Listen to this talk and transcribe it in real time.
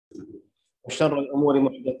وشر الأمور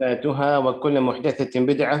محدثاتها وكل محدثة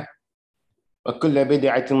بدعة وكل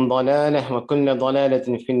بدعة ضلالة وكل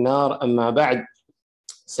ضلالة في النار. أما بعد.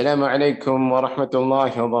 Assalamu alaikum wa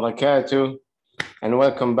rahmatullahi wa barakatuh, and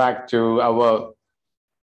welcome back to our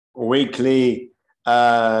weekly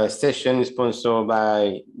session sponsored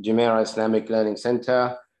by Jumeirah Islamic Learning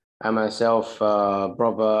Center. I myself,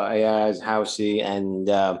 Brother Ayaz Housey, and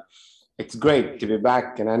it's great to be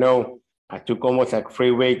back. And I know I took almost like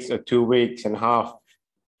 3 weeks or 2 weeks and a half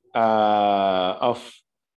off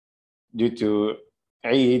due to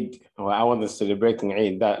Eid. Well, I wasn't celebrating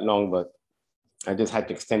Eid that long, but I just had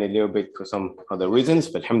to extend a little bit for some other reasons.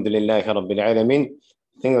 But alhamdulillah, Rabbil Alameen,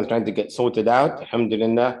 things are trying to get sorted out,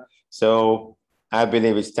 alhamdulillah. So I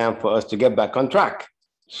believe it's time for us to get back on track,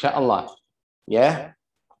 inshallah. Yeah.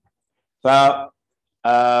 So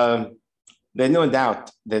there's no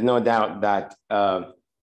doubt that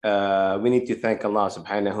we need to thank Allah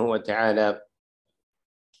subhanahu wa ta'ala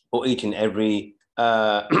for each and every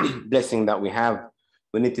blessing that we have.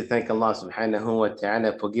 We need to thank Allah subhanahu wa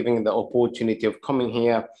ta'ala for giving the opportunity of coming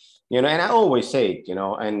here, and I always say it,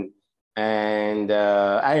 and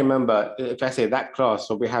I remember, if I say that class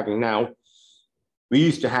what we're having now, we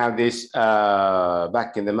used to have this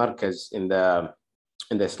back in the Markaz, in the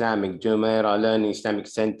Islamic Jumeirah Learning Islamic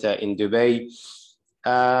Center in Dubai.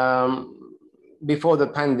 Before the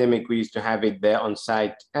pandemic, we used to have it there on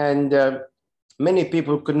site, and many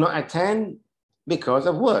people could not attend because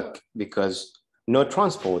of work, because no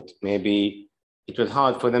transport. Maybe it was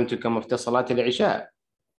hard for them to come after Salat al-Isha.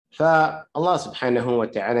 Allah subhanahu wa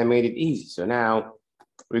ta'ala made it easy. So now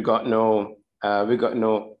we got no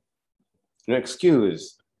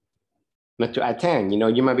excuse not to attend.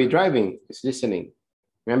 You might be driving, just listening.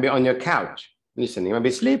 You might be on your couch, listening. You might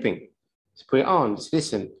be sleeping. Just put it on, just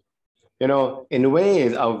listen. In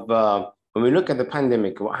ways of when we look at the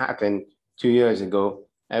pandemic, what happened 2 years ago,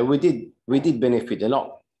 we did benefit a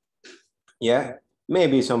lot. Yeah,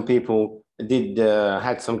 maybe some people did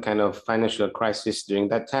had some kind of financial crisis during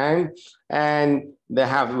that time, and we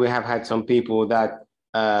have had some people that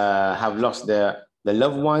have lost their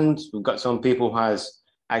loved ones. We've got some people who has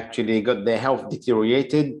actually got their health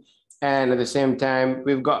deteriorated, and at the same time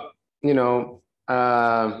we've got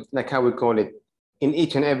like how we call it, in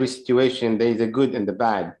each and every situation there is a good and the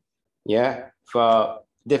bad. Yeah, for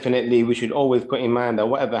definitely we should always put in mind that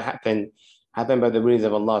whatever happened by the grace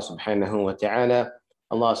of Allah subhanahu wa ta'ala.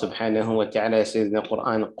 Allah subhanahu wa ta'ala says in the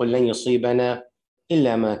Quran, قُلْ لَنْ يُصِيبَنَا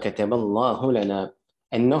إِلَّا مَا كَتَبَ اللَّهُ لَنَا,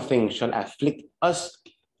 and nothing shall afflict us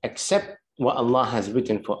except what Allah has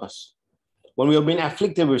written for us. When we have been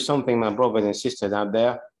afflicted with something, my brothers and sisters out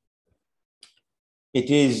there, it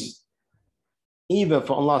is either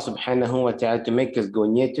for Allah subhanahu wa ta'ala to make us go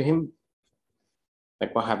near to Him,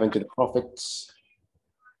 like what happened to the prophets,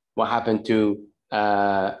 what happened to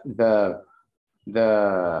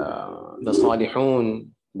the salihun,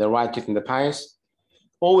 the righteous and the pious,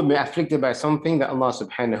 or we'll be afflicted by something that Allah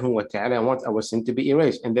subhanahu wa ta'ala wants our sin to be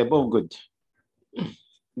erased, and they're both good.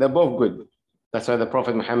 They're both good. That's why the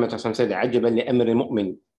Prophet Muhammad said, عَجَبًا لِأَمْرِ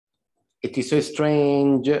الْمُؤْمِنِ. It is so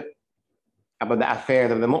strange about the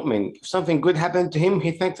affairs of the mu'min. If something good happened to him,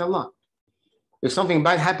 he thanks Allah. If something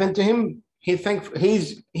bad happened to him, he's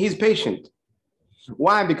patient.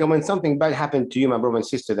 Why? Because when something bad happened to you, my brother and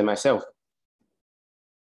sister, and myself,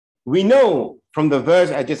 we know from the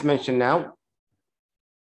verse I just mentioned now,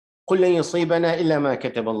 قُلْ لَنْ يُصِيبَنَا إِلَّا مَا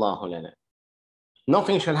كَتَبَ اللَّهُ لَنَا.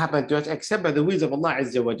 Nothing shall happen to us except by the will of Allah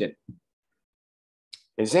Azza wa Jal.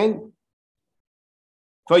 Listen,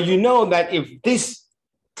 for you know that if this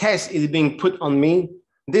test is being put on me,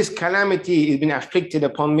 this calamity is being afflicted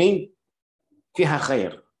upon me, فيها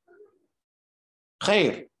خير.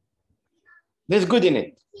 خير. There's good in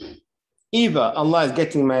it. Either Allah is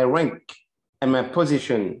getting my rank and my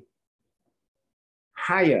position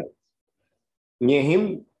higher near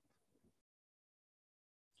Him,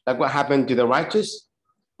 like what happened to the righteous,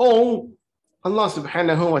 or Allah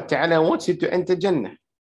subhanahu wa ta'ala wants you to enter Jannah.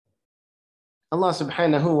 Allah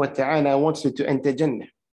subhanahu wa ta'ala wants you to enter Jannah.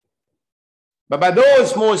 But by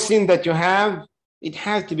those small sins that you have, it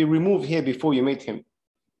has to be removed here before you meet Him.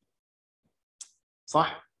 صح?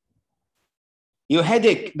 Your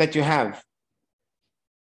headache that you have,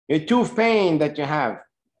 your tooth pain that you have,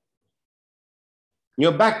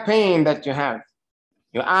 your back pain that you have,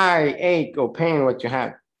 your eye ache or pain what you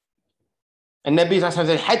have. And Nabi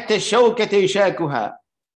said, حَتَّى الشَّوْكَةَ يُشَاكُهَا.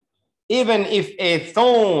 Even if a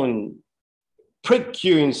thorn prick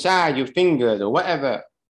you inside your fingers or whatever,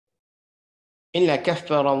 إِلَّا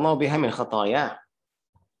كَفَّرَ اللَّهُ بِهَا مِنْ خَطَايَاهُ.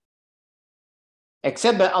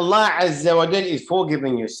 Except that Allah Azza wa Jal is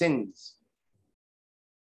forgiving your sins.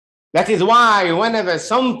 That is why whenever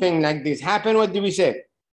something like this happens, what do we say?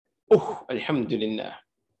 Oh, Alhamdulillah.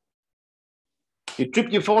 You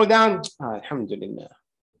trip, you fall down, Alhamdulillah.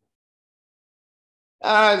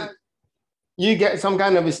 You get some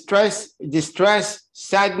kind of stress, distress,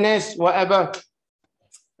 sadness, whatever,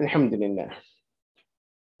 Alhamdulillah.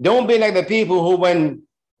 Don't be like the people who, when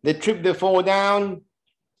they trip, they fall down,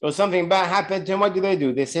 or something bad happened to them, what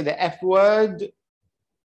do? They say the F word.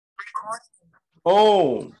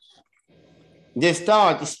 Oh, they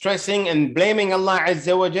start stressing and blaming Allah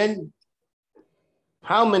Azza wa Jal.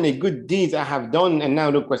 How many good deeds I have done, and now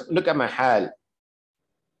look at my hal.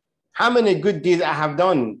 How many good deeds I have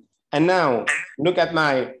done, and now look at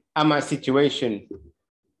my situation.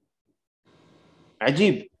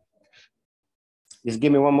 Ajib. Just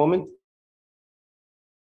give me one moment.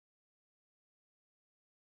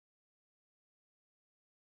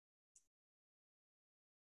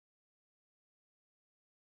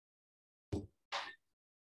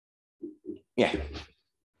 Yeah.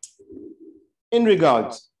 In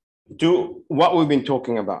regards to what we've been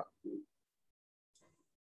talking about,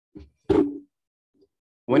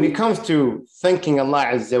 when it comes to thanking Allah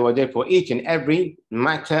Azza wa Jal for each and every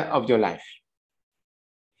matter of your life.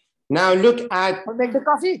 Now look at... I'll make the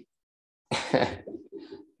coffee.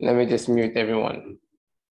 Let me just mute everyone.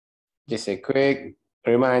 Just a quick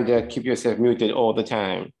reminder, keep yourself muted all the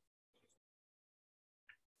time.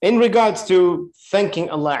 In regards to thanking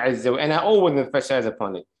Allah Azza wa Jal, and I always emphasize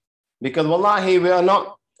upon it, because wallahi, we are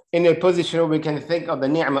not in a position where we can think of the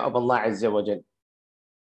ni'mah of Allah Azza wa Jal.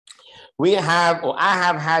 We have, or I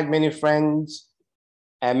have had many friends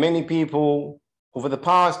and many people over the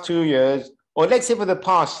past 2 years, or let's say for the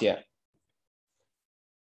past year,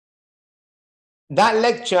 that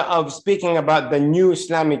lecture of speaking about the new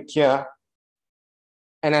Islamic year,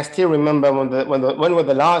 and I still remember when was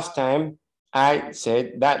the last time I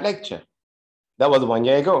said that lecture. That was 1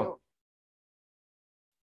 year ago.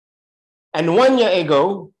 And 1 year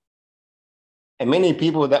ago, and many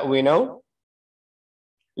people that we know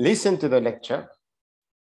listened to the lecture.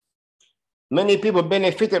 Many people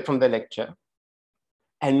benefited from the lecture,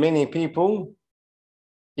 and many people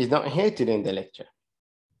is not here today in the lecture,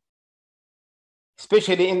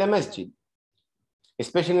 especially in the masjid,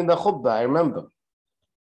 especially in the khutbah. I remember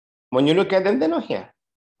when you look at them, they're not here.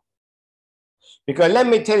 Because let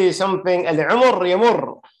me tell you something, al-umr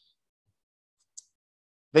yamur.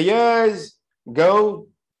 The years go,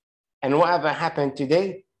 and whatever happened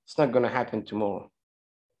today, it's not going to happen tomorrow.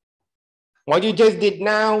 What you just did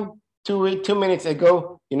now, 2 minutes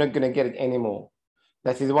ago, you're not going to get it anymore.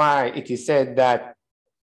 That is why it is said that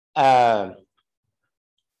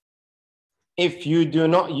if you do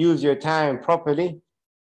not use your time properly,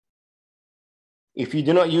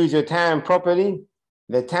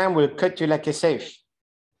 the time will cut you like a safe.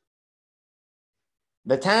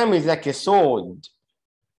 The time is like a sword.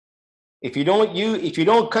 If you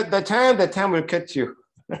don't cut the time will cut you.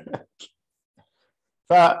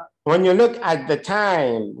 But when you look at the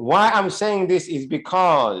time, why I'm saying this is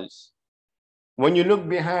because when you look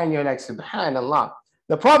behind, you're like, subhanallah.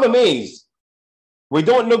 The problem is, we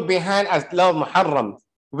don't look behind as love Muharram.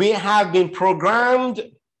 We have been programmed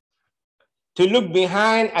to look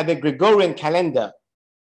behind at the Gregorian calendar.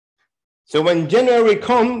 So when January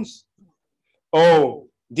comes, or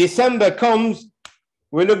December comes,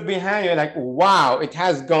 we look behind, you're like, wow, it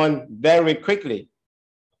has gone very quickly.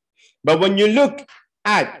 But when you look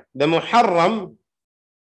at the Muharram,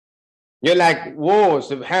 you're like, whoa,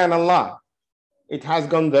 subhanallah, it has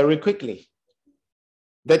gone very quickly.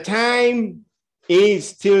 The time is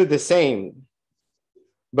still the same,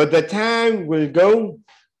 but the time will go,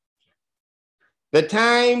 the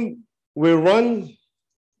time will run,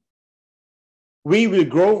 we will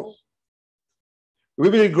grow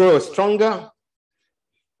stronger,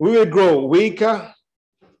 we will grow weaker,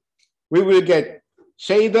 we will get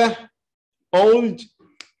shaver, old,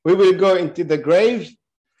 we will go into the grave,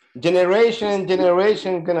 generation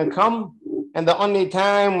gonna come, and the only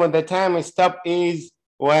time when the time is stopped is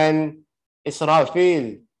when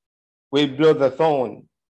Israfil will blow the horn.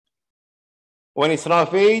 When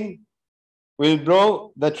Israfil will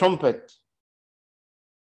blow the trumpet.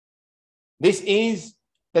 This is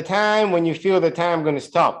the time when you feel the time going to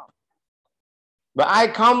stop. But I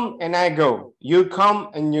come and I go. You come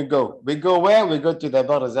and you go. We go where? We go to the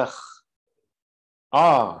barzakh.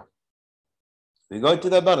 We go to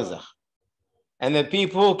the barzakh. And the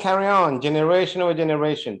people carry on generation over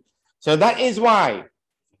generation. So that is why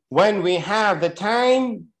when we have the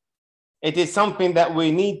time, it is something that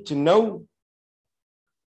we need to know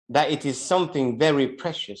that it is something very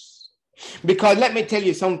precious. Because let me tell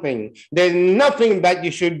you something, there's nothing that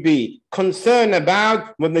you should be concerned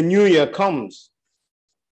about when the new year comes.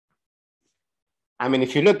 I mean,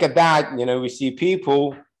 if you look at that, we see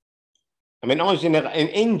people, I mean,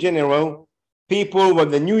 in general, people,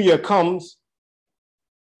 when the new year comes,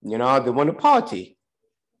 they want to party.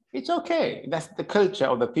 It's okay. That's the culture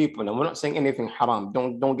of the people. And we're not saying anything haram.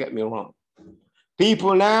 Don't get me wrong.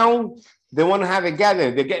 People now, they want to have a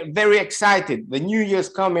gathering. They get very excited. The new year's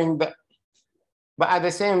coming. But at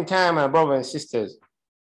the same time, my brothers and sisters,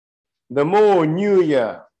 the more new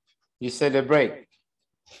year you celebrate,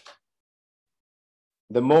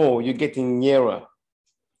 the more you're getting nearer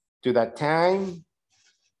to that time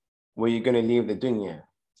where you're going to leave the dunya.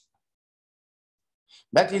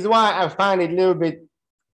 That is why I find it a little bit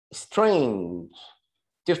strange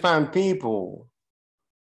to find people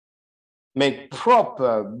make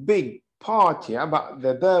proper big party about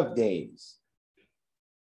their birthdays.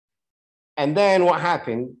 And then what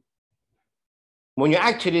happened? When you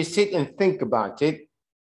actually sit and think about it,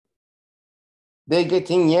 they're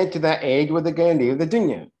getting near to that age where they're going to leave the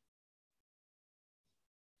dunya.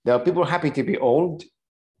 There are people happy to be old,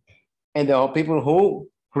 and there are people who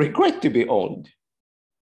regret to be old.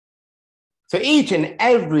 So each and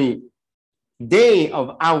every day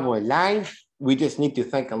of our life, we just need to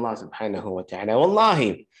thank Allah subhanahu wa ta'ala.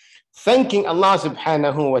 Wallahi, thanking Allah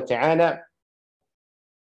subhanahu wa ta'ala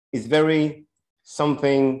is very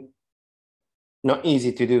something not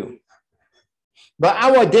easy to do. But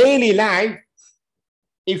our daily life,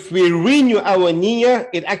 if we renew our niyyah,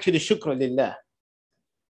 it actually shukra lillah.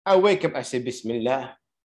 I wake up, I say Bismillah.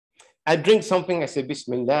 I drink something, I say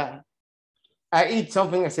Bismillah. I eat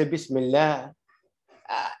something, I say Bismillah.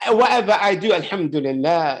 Whatever I do,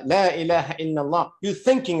 Alhamdulillah, La ilaha illallah. You're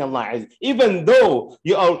thanking Allah. Even though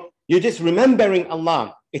you're just remembering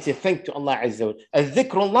Allah, it's a thank to Allah Azza wa Jalla.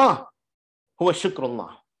 Al-dhikrullah huwa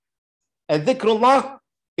shukrullah. Al-dhikrullah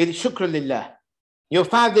is shukr lillah. Your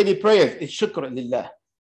 5 daily prayers is shukr lillah.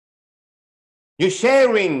 You're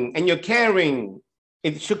sharing and you're caring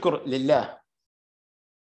is shukr lillah.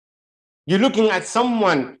 You're looking at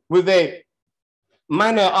someone with a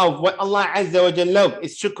manner of what Allah Azza wa Jalla loves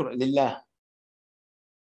is shukr lillah.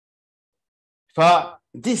 For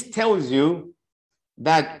this tells you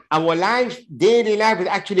that our life, daily life, is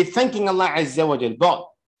actually thanking Allah Azza wa Jalla. But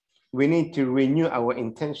we need to renew our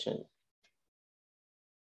intention.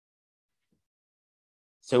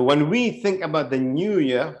 So when we think about the new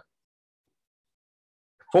year,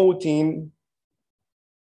 14,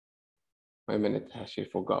 wait a minute, I actually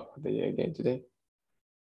forgot the year again today.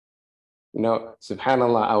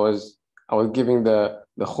 Subhanallah, I was giving the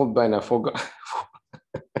khutbah and I forgot.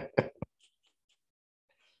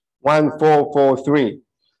 1443.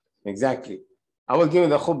 Exactly. I was giving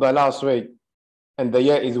the khutbah last week and the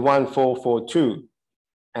year is 1442.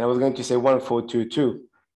 And I was going to say 1422.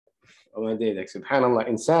 One day, like subhanallah,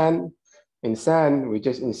 insan, we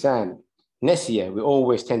just insan. Nasiya, we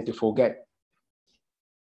always tend to forget.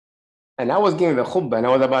 And I was giving the khutbah and I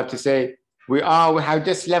was about to say, we have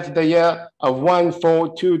just left the year of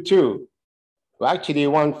 1422. We're actually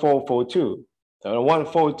 1442. So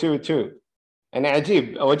 1422. And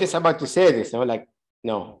Ajib, I was just about to say this. And I was like,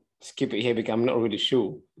 no, skip it here because I'm not really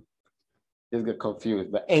sure. Just got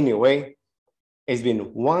confused. But anyway, it's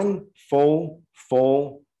been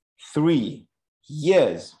 1443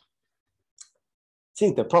 years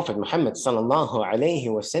since the Prophet Muhammad sallallahu alayhi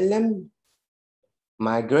wasallam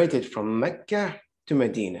migrated from Mecca to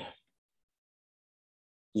Medina.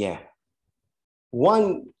 Yeah.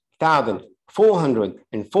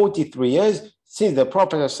 1443 years since the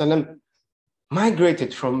Prophet ﷺ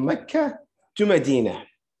migrated from Mecca to Medina.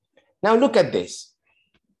 Now look at this.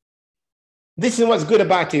 This is what's good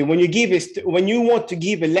about it. When you want to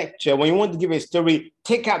give a lecture, when you want to give a story,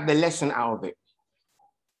 take out the lesson out of it.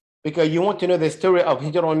 Because you want to know the story of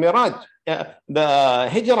Hijrah and Miraj, the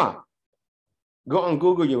Hijrah. Go on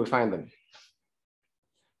Google, you will find them.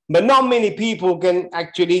 But not many people can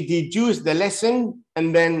actually deduce the lesson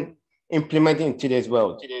and then implement it in today's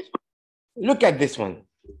world. Look at this one.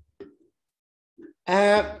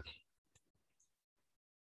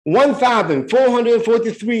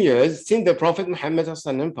 1443 years since the Prophet Muhammad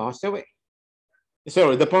passed away.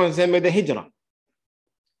 Sorry, the Prophet made the Hijrah.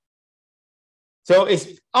 So it's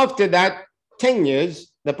after that 10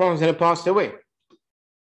 years, the Prophet passed away.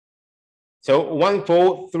 So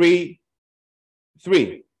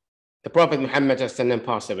 1433, the Prophet Muhammad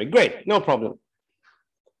passed away. Great, no problem.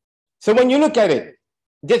 So when you look at it,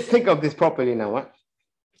 just think of this properly now. A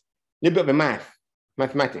little bit of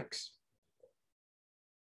mathematics.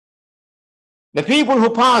 The people who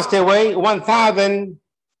passed away, 1,000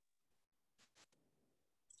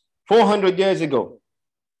 400 years ago.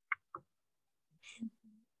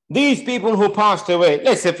 These people who passed away,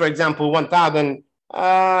 let's say, for example,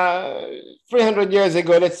 1,300 years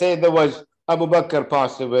ago, let's say there was Abu Bakr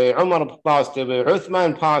passed away, Umar passed away,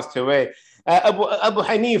 Uthman passed away, Abu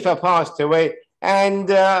Hanifa passed away, and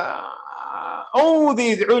all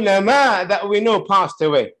these ulama that we know passed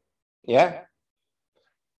away. Yeah?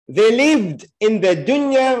 They lived in the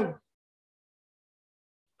dunya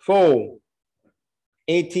for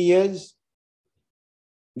 80 years.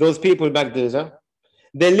 Those people back there, huh?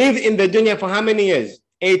 They lived in the dunya for how many years?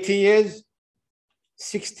 80 years?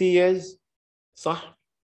 60 years? صح?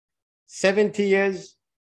 70 years?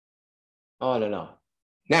 Oh, no.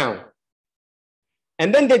 Now,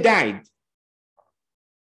 and then they died.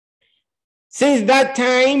 Since that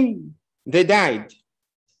time, they died.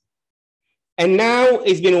 And now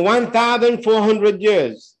it's been 1,400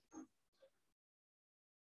 years.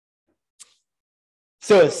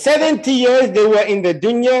 So 70 years they were in the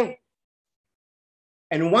dunya,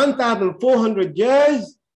 and 1,400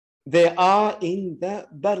 years they are in the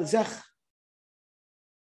barzakh.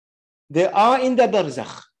 They are in the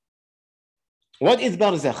barzakh. What is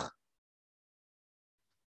barzakh?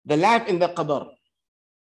 The life in the qabr.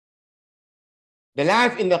 The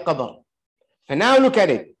life in the qabr. So now look at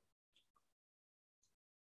it.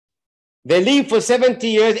 They live for 70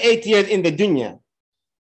 years, 80 years in the dunya.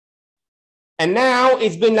 And now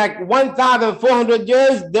it's been like 1,400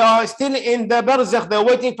 years, they are still in the barzakh, they're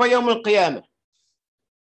waiting for Yawm al-Qiyamah.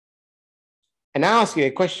 And I ask you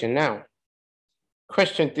a question now.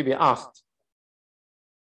 Question to be asked.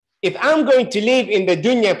 If I'm going to live in the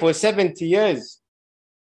dunya for 70 years,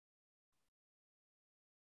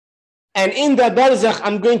 and in the barzakh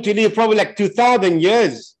I'm going to live probably like 2,000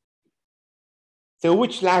 years, so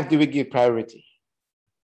which life do we give priority?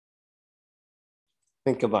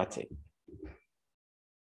 Think about it.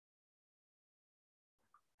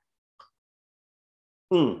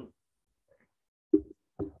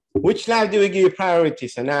 Which life do we give priority?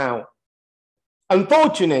 So now,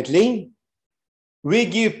 unfortunately, we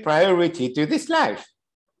give priority to this life.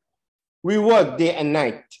 We work day and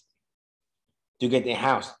night to get a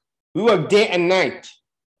house. We work day and night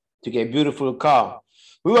to get a beautiful car.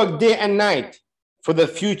 We work day and night for the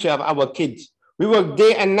future of our kids. We work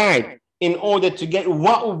day and night in order to get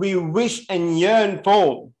what we wish and yearn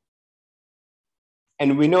for.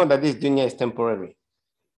 And we know that this dunya is temporary.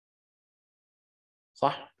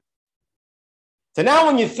 صح? So now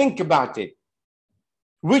when you think about it,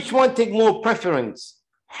 which one take more preference?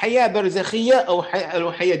 حياة برزخية أو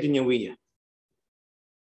حياة دنيوية?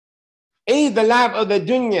 Is the life of the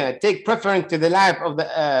dunya take preference to the life of the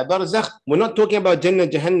barzakh? We're not talking about Jannah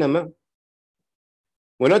Jahannam.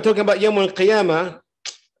 We're not talking about Yawm al-Qiyamah.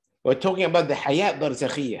 We're talking about the hayat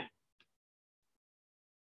barzakhiyah.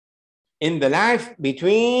 In the life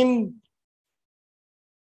between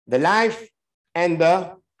the life and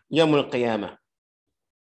the Yawm al-Qiyamah.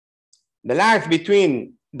 The life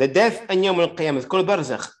between the death and Yawm al-Qiyamah is called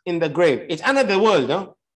barzakh, in the grave. It's another world,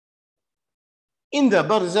 no? In the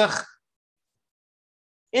barzakh,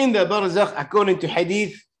 according to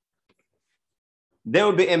hadith, there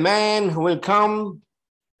will be a man who will come,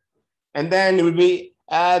 and then it will be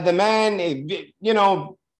the man, you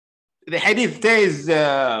know, the hadith says,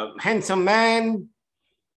 handsome man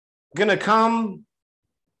gonna come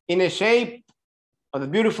in a shape of a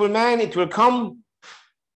beautiful man. It will come,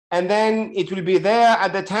 and then it will be there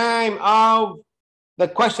at the time of the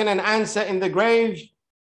question and answer in the grave.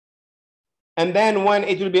 And then when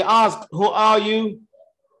it will be asked, who are you?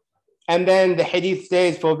 And then the hadith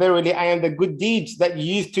says, for verily I am the good deeds that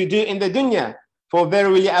you used to do in the dunya. For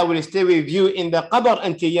verily I will stay with you in the qabr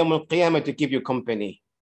until Yawm al-Qiyamah to keep you company.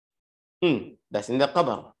 That's in the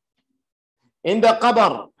qabr. In the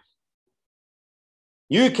qabr,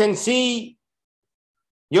 you can see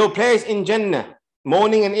your place in Jannah,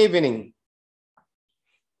 morning and evening.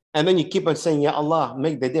 And then you keep on saying, Ya Allah,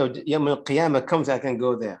 make the day of Yawm al-Qiyamah comes, I can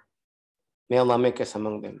go there. May Allah make us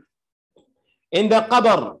among them. In the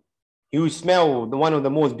qabr, you smell one of the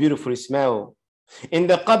most beautiful smell. In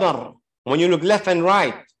the qabr, when you look left and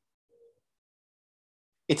right,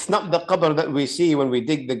 it's not the qabr that we see when we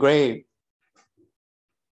dig the grave.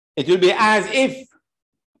 It will be as if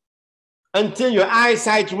until your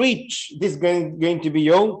eyesight reach, this is going to be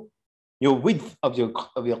your width of your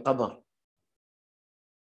qabr.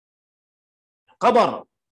 Qabr,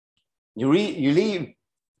 you live,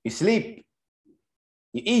 you sleep,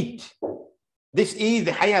 you eat. This is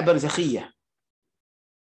the hayah barzakhiyah.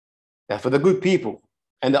 That's for the good people.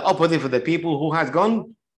 And the opposite for the people who has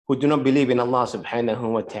gone, who do not believe in Allah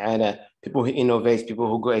subhanahu wa ta'ala, people who innovate, people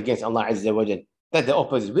who go against Allah Azza wa Jal. That's the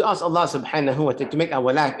opposite. We ask Allah subhanahu wa ta'ala to make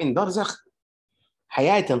our life in barzakh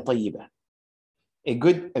hayatan tayyibah, a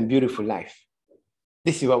good and beautiful life.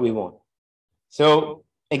 This is what we want. So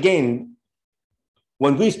again,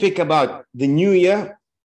 when we speak about the new year,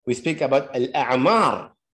 we speak about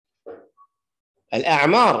al-a'mar.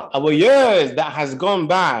 Al-a'mar, our years that has gone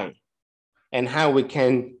by and how we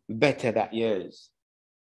can better that years.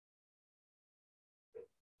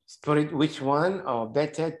 Spirit, which one are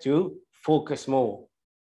better to focus more?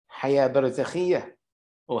 Haya barzakhiyah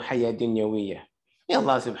or haya dunyawiyah? May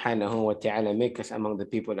Allah subhanahu wa ta'ala make us among the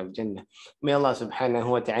people of Jannah. May Allah subhanahu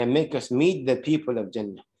wa ta'ala make us meet the people of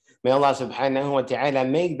Jannah. May Allah subhanahu wa ta'ala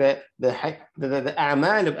make the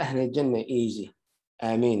a'mal of Ahl Jannah easy.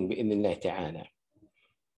 Ameen bi-idhnillah ta'ala.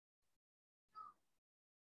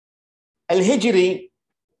 Al-Hijri.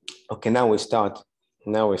 Okay, now we're starting.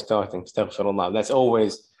 Astaghfirullah. That's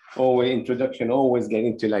always introduction, always get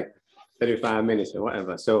into like 35 minutes or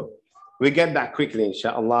whatever. So we get that quickly,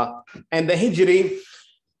 inshallah. And the Hijri,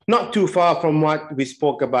 not too far from what we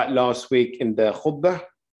spoke about last week in the khutbah.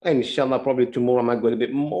 And inshallah, probably tomorrow I might go a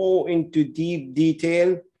bit more into deep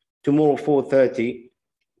detail. Tomorrow, 4:30.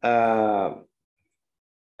 And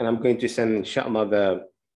I'm going to send, inshallah,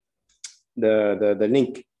 the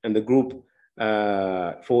link and the group.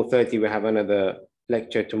 4:30, we have another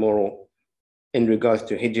lecture tomorrow in regards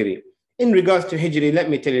to Hijri. In regards to Hijri, let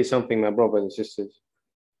me tell you something, my brothers and sisters.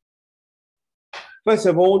 First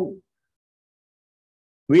of all,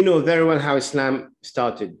 we know very well how Islam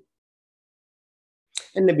started.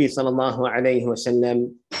 And Nabi sallallahu alayhi wa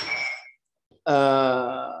sallam,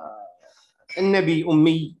 Nabi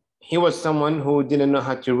Ummi, he was someone who didn't know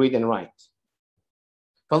how to read and write.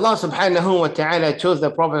 Allah subhanahu wa ta'ala chose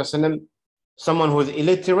the Prophet sallam, someone who is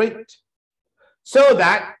illiterate, so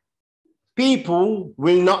that people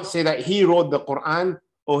will not say that he wrote the Quran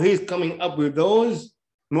or he's coming up with those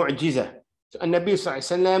mu'jizah. So Nabi sallallahu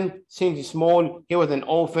alayhi wa sallam, since he's small, he was an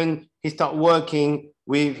orphan. He started working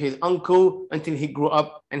with his uncle until he grew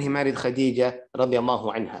up and he married Khadija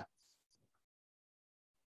radiallahu anha.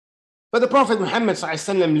 But the Prophet Muhammad sallallahu alayhi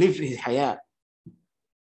wa sallam lived his hayat.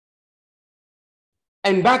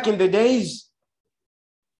 And back in the days,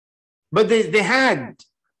 but they had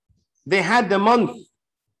the month,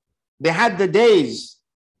 they had the days.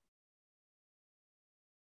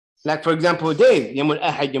 Like for example, days, يوم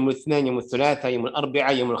الأحد, يوم الاثنين, يوم الثلاثاء, يوم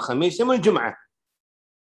الأربعاء, يوم الخميس, يوم الجمعة.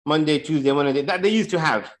 Monday, Tuesday, Wednesday, that they used to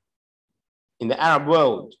have in the Arab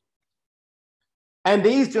world. And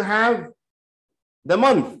they used to have the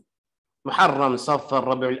month. محرم, صفر,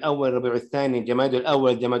 ربيع الأول, ربيع الثاني, جماد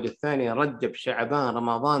الأول, جماد الثاني, رجب, شعبان,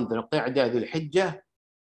 رمضان, ذو القعدة, ذو الحجة,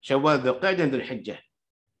 شوال, ذو القعدة, ذو الحجة.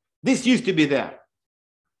 This used to be there.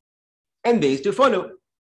 And they used to follow.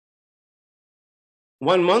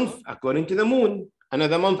 1 month according to the moon,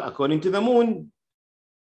 another month according to the moon.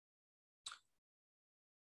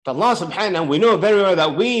 So Allah subhanahu, we know very well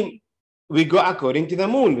that we go according to the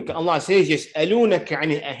moon, because Allah says, يَسْأَلُونَكَ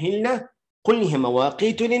عَنِ الْأَهِلَّةِ قُلْ هِي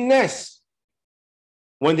مَوَاقِيتُ لِلنَّاسِ.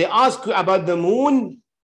 When they ask you about the moon,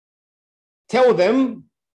 tell them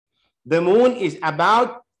the moon is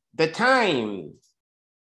about the time.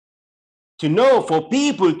 To know, for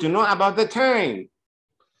people to know about the time.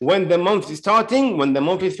 When the month is starting, when the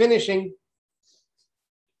month is finishing.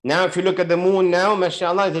 Now, if you look at the moon now,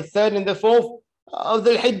 mashallah, the 3rd and the 4th of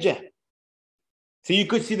the Hijrah. So you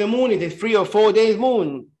could see the moon, it is 3 or 4 days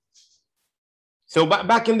moon. So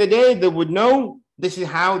back in the day, they would know, this is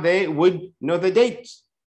how they would know the dates.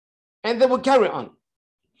 And they would carry on.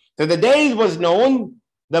 So the days was known,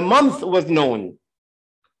 the month was known.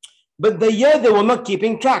 But the year, they were not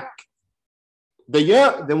keeping track. The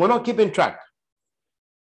year, they were not keeping track.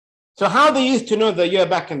 So how they used to know the year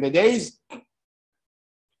back in the days?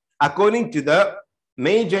 According to the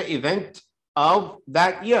major event of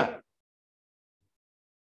that year.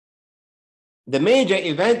 The major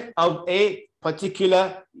event of a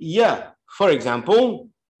particular year. For example,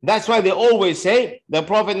 that's why they always say the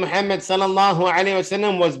Prophet Muhammad sallallahu alaihi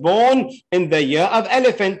wasallam was born in the year of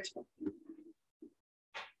elephant.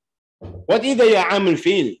 What is the year Amul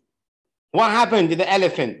Fil? What happened to the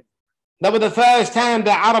elephant? That was the first time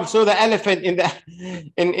the Arabs saw the elephant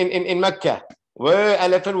in Mecca. Where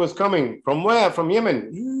elephant was coming? From where? From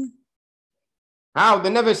Yemen. How? They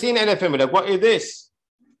never seen elephant. Like, what is this?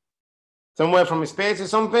 Somewhere from space or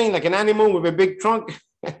something? Like an animal with a big trunk?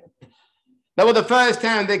 That was the first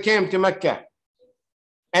time they came to Mecca.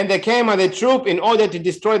 And they came as a troop in order to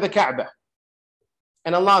destroy the Kaaba.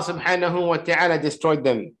 And Allah subhanahu wa ta'ala destroyed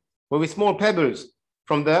them with small pebbles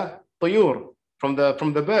from the tuyur, from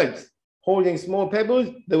the birds. Holding small pebbles,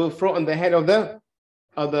 they will throw on the head of the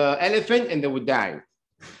of the elephant and they would die.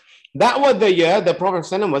 That was the year the Prophet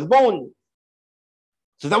ﷺ was born.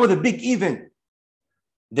 So that was a big event.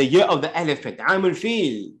 The year of the elephant, Aam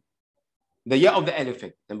al-Fil. The year of the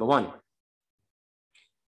elephant, number one.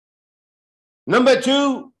 Number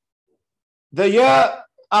two, the year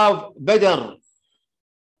of Badr.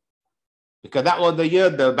 Because that was the year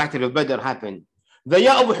the Battle of Badr happened. The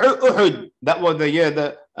year of Uhud, that was the year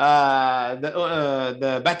the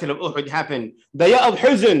Battle of Uhud happened. The year of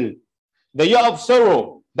Huzn, the year of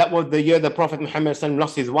sorrow, that was the year the Prophet Muhammad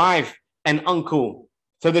lost his wife and uncle.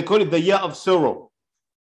 So they call it the year of sorrow.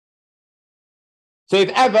 So if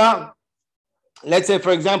ever, let's say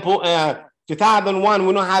for example, 2001,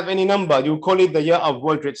 we don't have any number, you call it the year of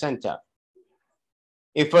World Trade Center.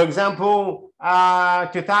 If for example,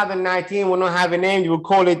 2019, we don't have a name, you will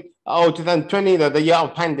call it 2020, the year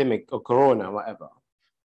of pandemic or corona, whatever.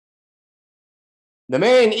 The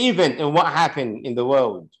main event in what happened in the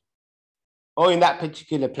world or in that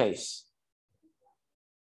particular place.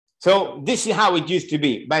 So this is how it used to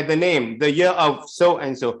be, by the name, the year of so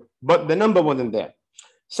and so, but the number wasn't there.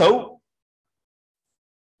 So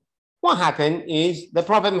what happened is the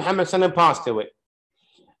Prophet Muhammad passed away.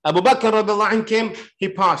 Abu Bakr radiallahu anh came, he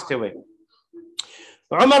passed away.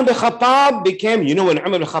 Umar bin Khattab became, you know, when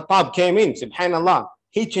Umar bin Khattab came in, subhanallah,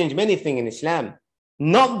 he changed many things in Islam.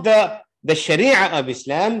 Not the Sharia of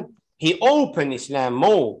Islam, he opened Islam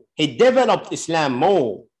more. He developed Islam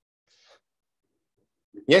more.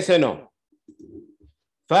 Yes or no?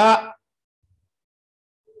 What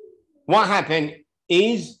happened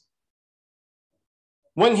is,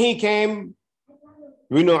 when he came,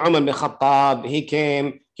 we know Umar bin Khattab, he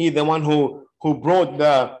came, he's the one who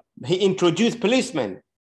brought he introduced policemen.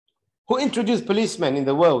 Who introduced policemen in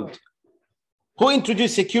the world? Who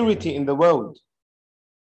introduced security in the world?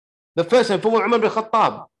 The first and foremost, Umar bin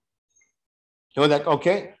Khattab. He was like,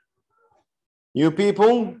 okay, you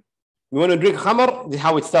people, you want to drink khamr? This is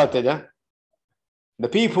how it started. Huh? The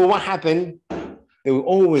people, what happened? They would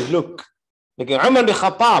always look. Because Umar bin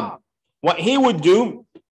Khattab, what he would do,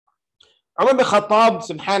 Umar bin Khattab,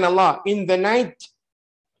 subhanallah, in the night,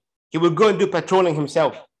 he would go and do patrolling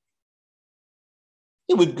himself.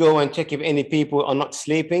 He would go and check if any people are not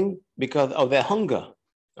sleeping because of their hunger.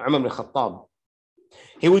 Umar bin Khattab.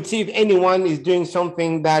 He would see if anyone is doing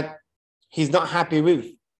something that he's not happy with.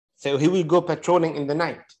 So he would go patrolling in the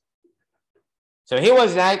night. So he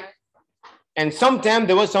was like, and sometimes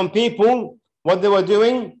there were some people, what they were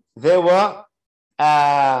doing, they were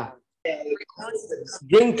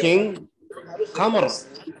drinking khamr.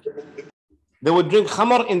 They would drink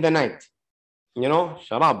khamr in the night. You know,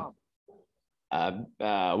 sharab,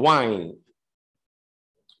 wine.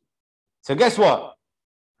 So guess what?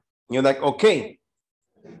 You're like, okay.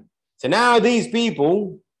 So now these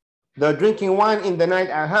people, they're drinking wine in the night.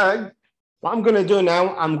 I heard. What I'm going to do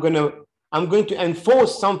now, I'm going to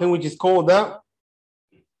enforce something which is called the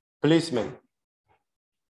policeman.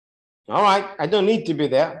 All right, I don't need to be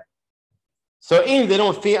there. So if they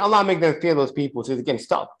don't fear, Allah make them fear those people so they can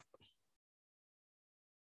stop.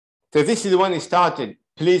 So this is the one that started.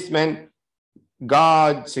 Policemen,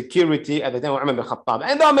 guard, security at the time of Umar bin Khattab.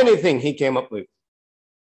 And there are many things he came up with.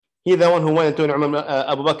 He's the one who wanted to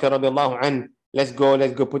Abu Bakr radiallahu anh, let's go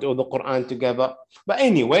put all the Quran together. But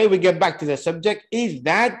anyway, we get back to the subject, is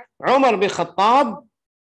that Umar bin Khattab,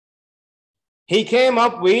 he came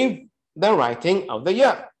up with the writing of the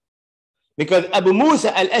year. Because Abu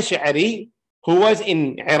Musa al-Ash'ari, who was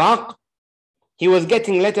in Iraq, he was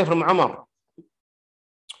getting a letter from Umar.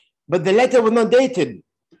 But the letter was not dated.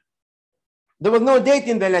 There was no date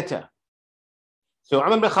in the letter. So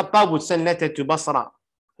Umar bin Khattab would send letter to Basra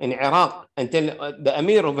in Iraq and tell the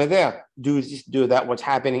Amir over there, do this, do that, what's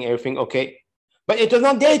happening, everything okay. But it was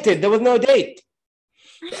not dated. There was no date.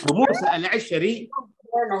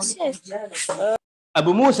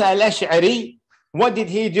 Abu Musa al-Ash'ari, what did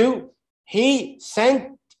he do? He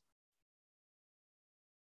sent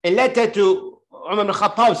a letter to Umar bin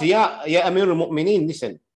Khattab, say, Ya Amir al-Mu'mineen,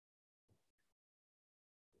 listen.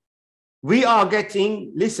 We are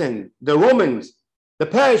getting, listen, the Romans, the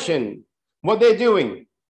Persian, what they're doing,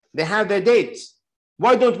 they have their dates.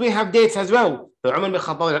 Why don't we have dates as well? So Umar bin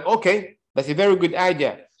Khattab was like, okay, that's a very good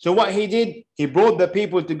idea. So what he did, he brought the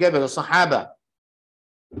people together, the Sahaba.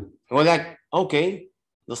 He was like, okay,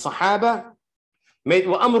 the Sahaba made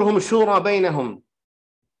وَأَمْرُهُمْ شُورَى بَيْنَهُمْ.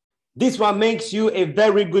 This one makes you a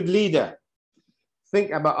very good leader.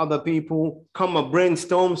 Think about other people, come and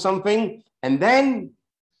brainstorm something, and then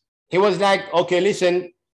he was like, okay,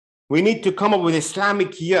 listen, we need to come up with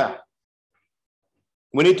Islamic year.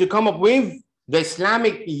 We need to come up with the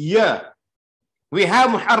Islamic year. We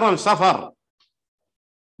have Muharram Safar.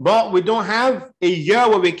 but we don't have a year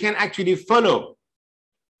where we can actually follow.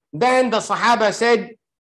 Then the Sahaba said,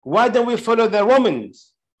 why don't we follow the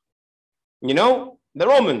Romans? You know, the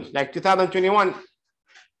Romans, like 2021.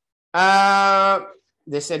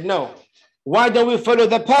 They said, no. Why don't we follow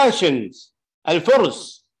the Persians?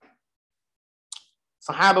 Al-Furs.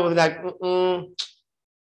 Sahaba was like,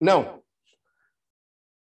 no.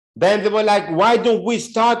 Then they were like, why don't we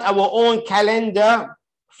start our own calendar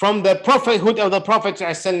from the prophethood of the Prophet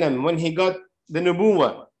ﷺ when he got the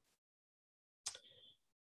Nubuwwah?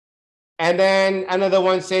 And then another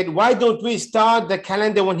one said, why don't we start the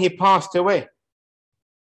calendar when he passed away?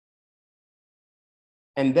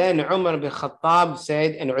 And then Umar bin Khattab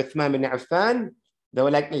said, and Uthman bin Affan, they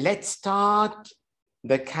were like, let's start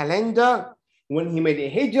the calendar when he made a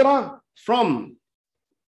hijrah from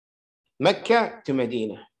Mecca to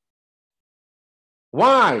Medina.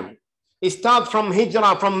 Why? It starts from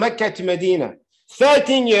hijrah from Mecca to Medina.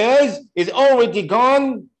 13 years is already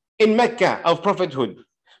gone in Mecca of prophethood.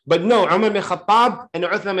 But no, Umar bin Khattab and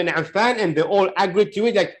Uthman bin Affan, and they all agreed to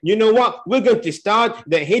it. Like, you know what? We're going to start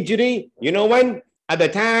the Hijri. You know when? At the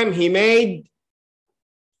time he made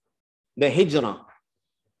the Hijrah.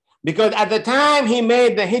 Because at the time he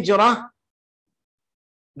made the Hijrah,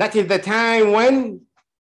 that is the time when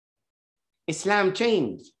Islam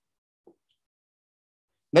changed.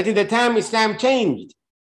 That is the time Islam changed.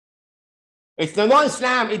 It's not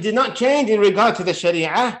Islam. It did not change in regard to the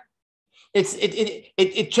Sharia.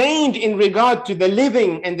 It changed in regard to the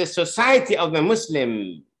living and the society of the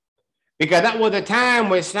Muslim. Because that was the time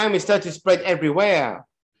where Islam started to spread everywhere.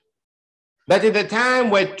 That is the time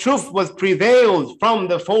where truth was prevailed from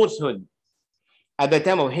the falsehood. At the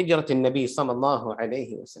time of Hijrat al-Nabi sallallahu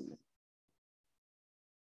alayhi wa sallam.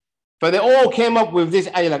 So they all came up with this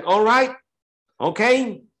ayah like, all right,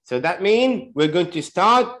 okay, so that means we're going to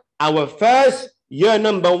start our first year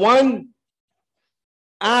number 1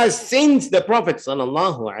 as since the Prophet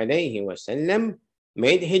sallallahu alayhi wa sallam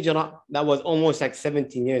made Hijrah. That was almost like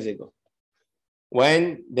 17 years ago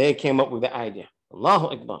when they came up with the idea. Allahu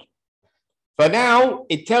Akbar. For now,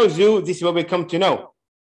 it tells you this is where we come to know.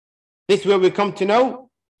 This is where we come to know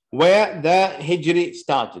where the Hijri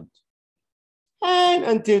started. And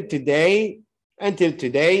until today,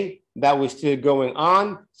 that was still going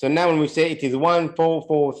on. So now when we say it is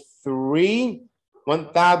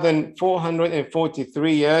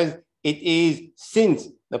 1443 years, it is since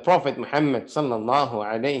the Prophet Muhammad sallallahu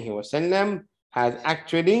alayhi wasallam has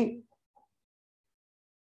actually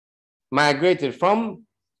migrated from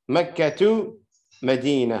Mecca to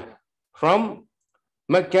Medina. From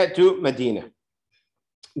Mecca to Medina.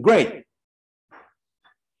 Great.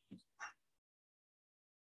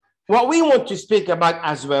 What we want to speak about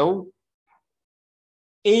as well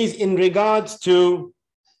is in regards to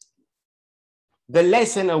the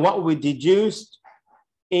lesson of what we deduced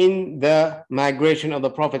in the migration of the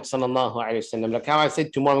Prophet sallallahu alaihi wasallam. Like how I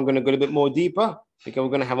said, tomorrow I'm going to go a bit more deeper because we're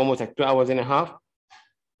going to have almost like 2 hours and a half.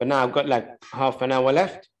 But now I've got like half an hour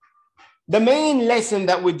left. The main lesson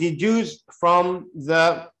that we deduce from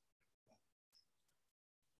the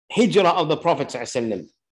Hijrah of the Prophet sallallahu alaihi wasallam.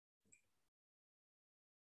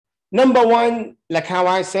 Number 1, like how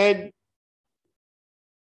I said,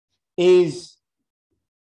 is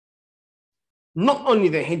not only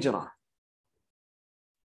the Hijrah.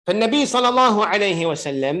 The Nabi sallallahu alayhi wa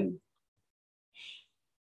sallam,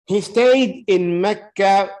 he stayed in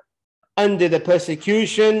Mecca under the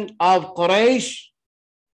persecution of Quraysh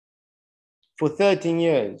for 13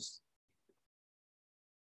 years.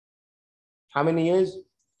 How many years?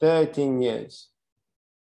 13 years.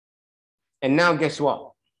 And now guess what?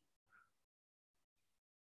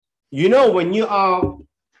 You know, when you are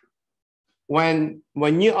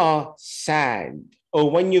sad or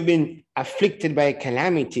when you've been afflicted by a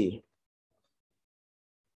calamity,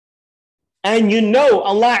 and you know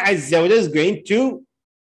Allah Azza wa Jalla is going to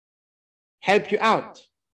help you out.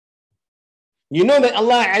 You know that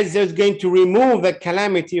Allah Azza wa Jalla is going to remove the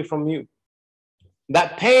calamity from you.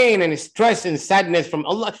 That pain and stress and sadness from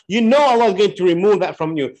Allah, you know Allah is going to remove that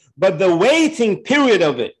from you. But the waiting period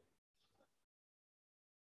of it,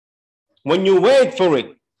 when you wait for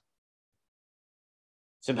it,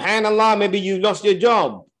 subhanallah, maybe you lost your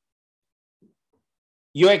job.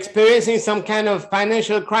 You're experiencing some kind of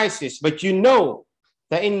financial crisis, but you know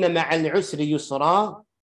that inna ma'al usri yusra.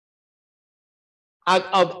 Out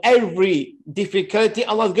of every difficulty,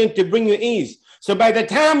 Allah is going to bring you ease. So by the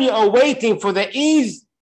time you are waiting for the ease,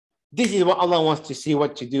 this is what Allah wants to see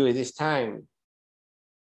what to do at this time.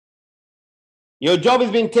 Your job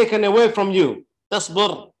has been taken away from you.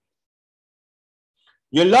 Tasbir.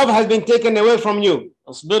 Your love has been taken away from you.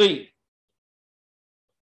 Asbiri.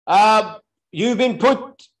 You've been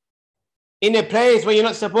put in a place where you're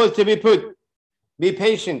not supposed to be put. Be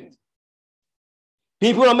patient.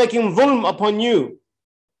 People are making dhulm upon you.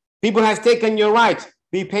 People has taken your rights.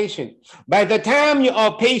 Be patient. By the time you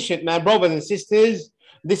are patient, my brothers and sisters,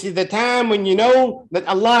 this is the time when you know that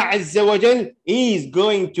Allah Azza wa Jal is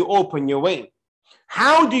going to open your way.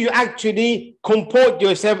 How do you actually comport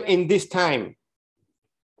yourself in this time?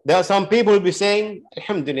 There are some people who will be saying,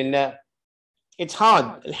 Alhamdulillah, it's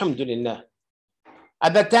hard, Alhamdulillah.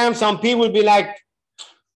 At that time, some people will be like,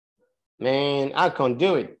 man, I can't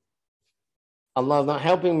do it. Allah's not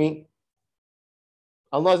helping me.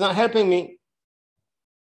 Allah's not helping me.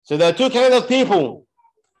 So there are two kinds of people,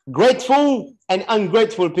 grateful and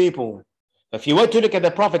ungrateful people. If you were to look at the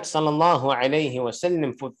Prophet sallallahu alaihi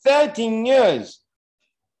wasallam, for 13 years,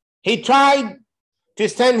 he tried to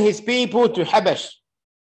send his people to Habash,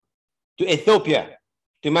 to Ethiopia,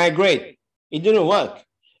 to migrate. It didn't work.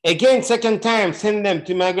 Again, second time, send them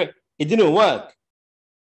to migrate. It didn't work.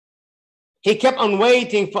 He kept on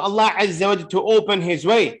waiting for Allah Azza wa Jalla to open his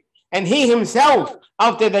way. And he himself,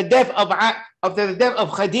 after the death of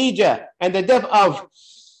Khadija and the death of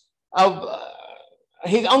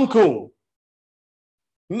his uncle,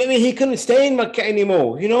 maybe he couldn't stay in Mecca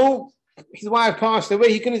anymore. You know, his wife passed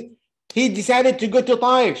away. He decided to go to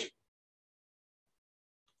Taif.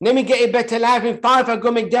 Let me get a better life in Taif. I'll go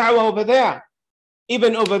make da'wah over there.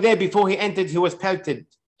 Even over there, before he entered, he was pelted.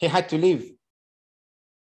 He had to leave.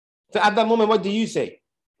 So at that moment, what do you say?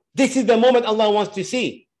 This is the moment Allah wants to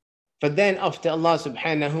see. But then after Allah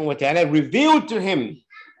subhanahu wa ta'ala revealed to him,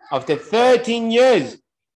 after 13 years,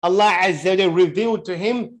 Allah Azza wa Jalla revealed to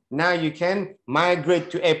him, now you can migrate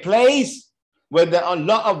to a place where there are a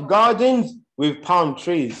lot of gardens with palm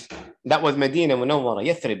trees. That was Medina Munawwara,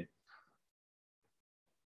 Yathrib.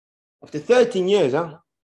 After 13 years,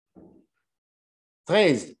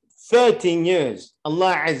 13 years,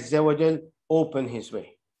 Allah Azza wa Jalla opened his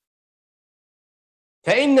way.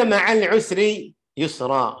 فَإِنَّ مَعَ الْعُسْرِ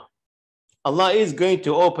يُسْرًا. Allah is going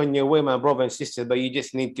to open your way, my brother and sister, but you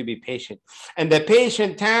just need to be patient. And the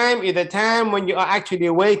patient time is the time when you are actually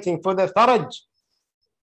waiting for the faraj.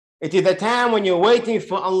 It is the time when you're waiting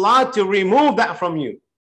for Allah to remove that from you.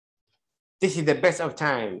 This is the best of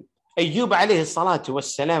time. Ayyub alayhi salatu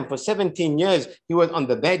wassalam, for 17 years, he was on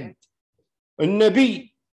the bed. A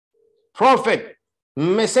Nabi, prophet,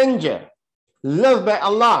 messenger, loved by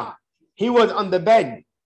Allah. He was on the bed.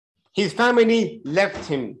 His family left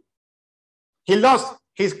him. He lost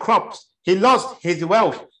his crops. He lost his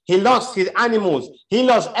wealth. He lost his animals. He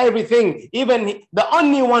lost everything. Even the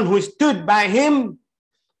only one who stood by him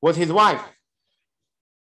was his wife.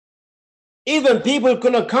 Even people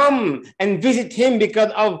couldn't come and visit him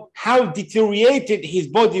because of how deteriorated his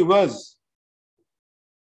body was.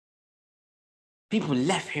 People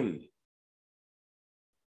left him.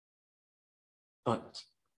 But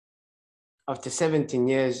after 17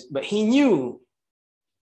 years, but he knew.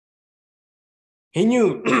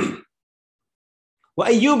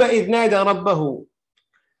 وأيوب إذ نادى ربه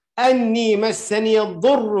أني مسني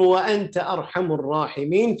الضر وأنت أرحم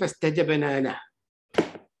الراحمين فاستجبنا له.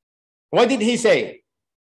 What did he say?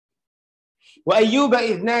 وأيوب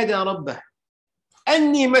إذ نادى ربه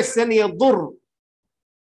أني مسني الضر.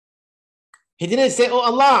 He didn't say, oh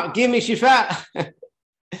Allah, give me shifa.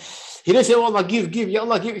 He didn't say, oh Allah, give, ya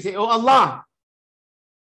Allah, give. He said, oh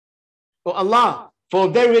Allah, for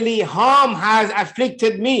verily harm has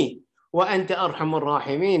afflicted me. وَأَنْتَ أَرْحَمُ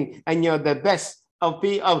الرَّاحِمِينَ. And you're the best of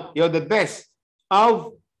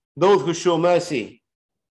those who show mercy.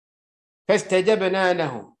 فَاسْتَجَبْنَا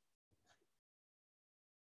لَهُ.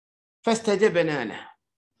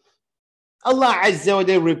 Allah Azza wa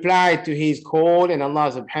Jalla replied to his call, and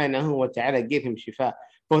Allah subhanahu wa ta'ala gave him shifa.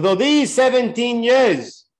 For though these 17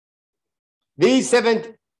 years,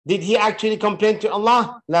 did he actually complain to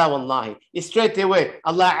Allah? La wallahi. Straight away,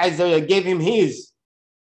 Allah Azza wa Jalla gave him his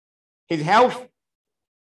health.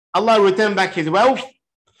 Allah returned back his wealth.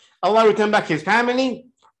 Allah returned back his family.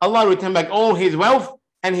 Allah returned back all his wealth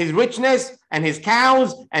and his richness and his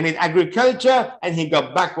cows and his agriculture, and he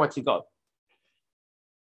got back what he got.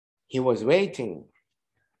 He was waiting.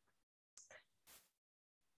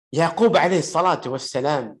 Yaqub alayhi salatu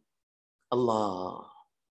wassalam. Allah.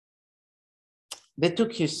 They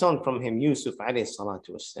took his son from him, Yusuf alayhi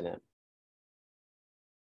salatu wassalam.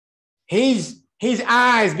 His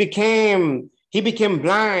eyes became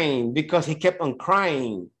blind because he kept on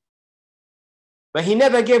crying. But he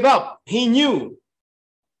never gave up. He knew.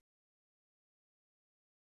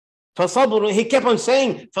 He kept on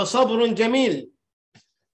saying, فَصَبْرٌ جَمِيلٌ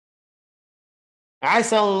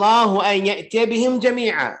عَسَى اللَّهُ أَن يَأْتِيَ بِهِمْ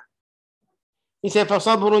جَمِيعًا. He said,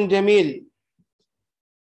 فَصَبْرٌ جَمِيلٌ.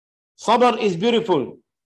 Sabr is beautiful.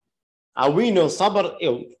 And we know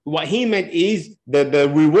sabr, what he meant is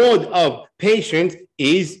the reward of patience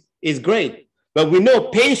is great. But we know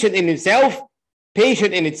patient in itself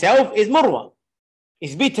is murwa.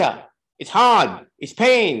 It's bitter. It's hard. It's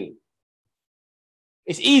pain.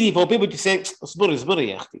 It's easy for people to say, just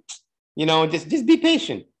be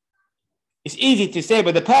patient. It's easy to say,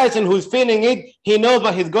 but the person who's feeling it, he knows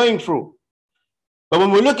what he's going through. But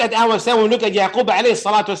when we look at ourselves, we look at Yaqub alayhi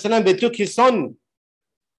salatu wasalam, they took his son.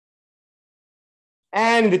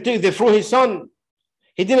 And they threw his son.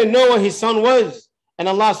 He didn't know what his son was. And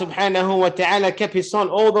Allah subhanahu wa ta'ala kept his son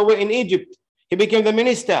all the way in Egypt. He became the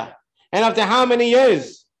minister. And after how many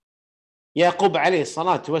years? Yaqub alayhi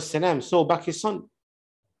salatu wasalam saw back his son.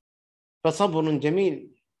 فصبر جميل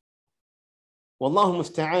والله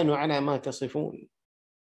مستعان على ما تصفون.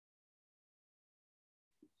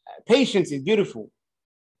 Patience is beautiful.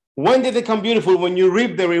 When did it become beautiful? When you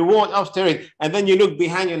reap the reward after it, and then you look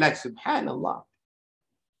behind you like, subhanallah.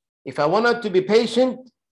 If I wanted to be patient,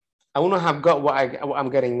 I wouldn't have got what I'm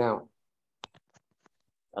getting now.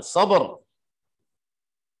 As-sabr.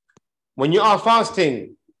 When you are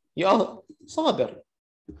fasting, you are sabr.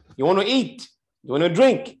 You want to eat, you want to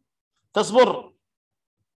drink, tasbur.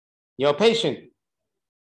 You're patient.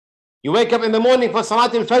 You wake up in the morning for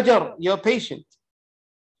Salat al-Fajr, you're patient.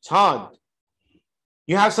 It's hard.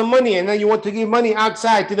 You have some money and then you want to give money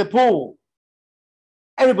outside to the poor.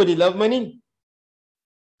 Everybody loves money.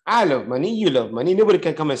 I love money, you love money. Nobody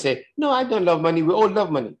can come and say, no, I don't love money. We all love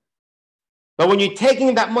money. But when you're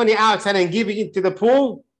taking that money outside and giving it to the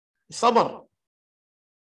poor, it's sabr.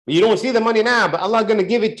 You don't see the money now, but Allah is going to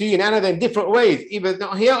give it to you in another different ways,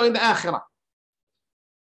 either here or in the akhirah.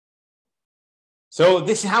 So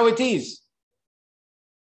this is how it is.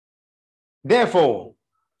 Therefore,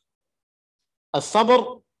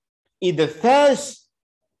 as-sabr is the first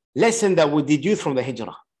lesson that we deduce from the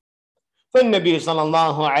Hijrah. For Nabi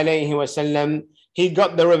sallallahu alayhi wasallam, he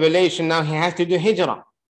got the revelation, now he has to do Hijrah.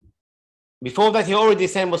 Before that, he already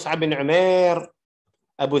sent Mus'ab bin Umair,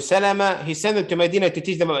 Abu Salama, he sent them to Medina to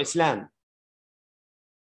teach them about Islam.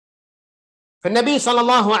 For Nabi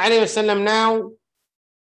sallallahu alayhi wasallam now,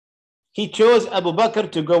 he chose Abu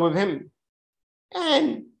Bakr to go with him.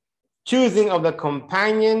 And choosing of the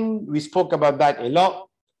companion, we spoke about that a lot.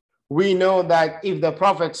 We know that if the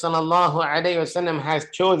Prophet sallallahu alaihi wasallam has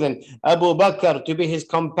chosen Abu Bakr to be his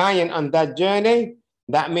companion on that journey,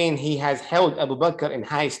 that means he has held Abu Bakr in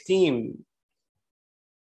high esteem.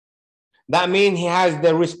 That means he has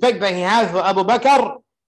the respect that he has for Abu Bakr.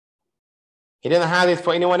 He doesn't have it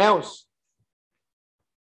for anyone else.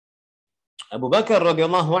 Abu Bakr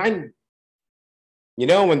radiallahu anhu, you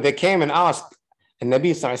know, when they came and asked the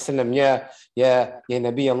Nabi sallallahu alaihi wasallam, ya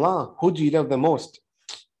Nabi Allah, who do you love the most?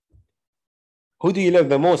 Who do you love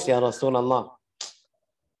the most, Ya Rasulullah?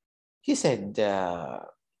 He said,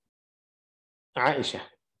 Aisha.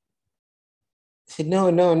 He said,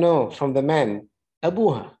 no, from the man,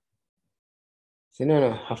 Abuha. He said,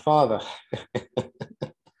 no, her father.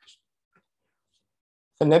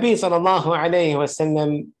 The Nabi sallallahu alayhi wa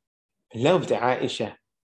sallam loved Aisha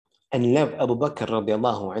and loved Abu Bakr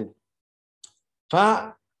radiallahu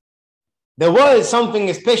anhu. There was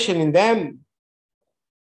something special in them.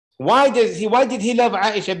 Why did he love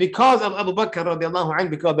Aisha? Because of Abu Bakr radiallahu anhu,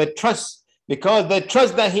 because the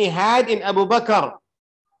trust that he had in Abu Bakr.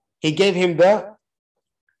 He gave him the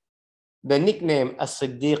nickname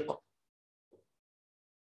As-Siddiq.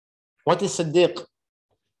 What is Siddiq?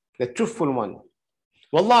 The truthful one.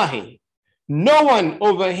 Wallahi, no one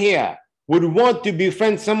over here would want to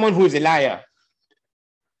befriend someone who is a liar.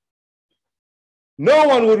 No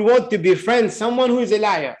one would want to befriend someone who is a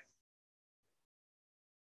liar.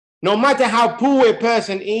 No matter how poor a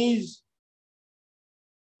person is,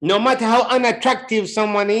 no matter how unattractive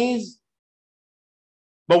someone is,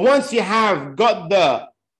 but once you have got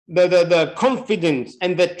the confidence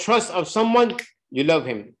and the trust of someone, you love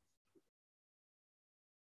him.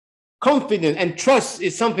 Confidence and trust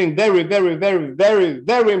is something very, very, very, very,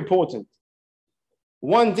 very important.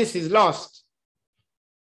 Once this is lost,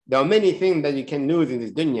 there are many things that you can lose in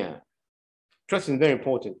this dunya. Trust is very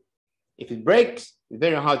important. If it breaks, it's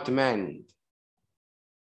very hard to mend.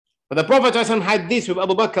 But the Prophet ﷺ had this with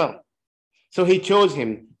Abu Bakr. So he chose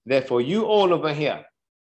him. Therefore, you all over here,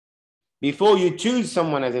 before you choose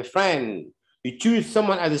someone as a friend, you choose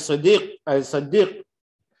someone as a sadiq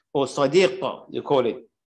or sadiqa, you call it.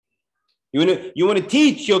 You want to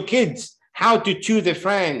teach your kids how to choose a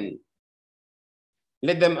friend.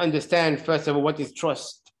 Let them understand, first of all, what is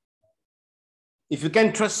trust. If you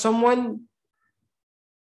can trust someone,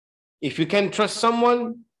 If you can trust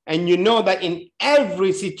someone and you know that in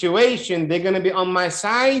every situation they're going to be on my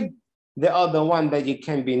side, they are the one that you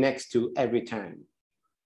can be next to every time.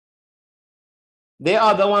 They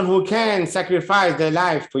are the one who can sacrifice their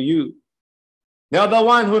life for you. They are the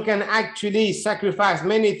one who can actually sacrifice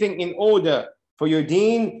many things in order for your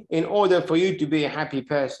deen, in order for you to be a happy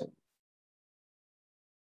person.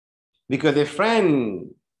 Because a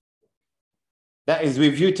friend that is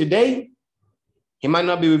with you today, he might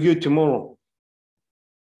not be with you tomorrow.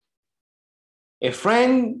 A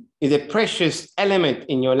friend is a precious element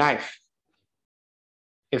in your life.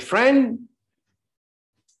 A friend,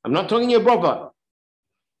 I'm not talking your brother,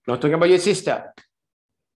 not talking about your sister,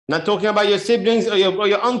 not talking about your siblings or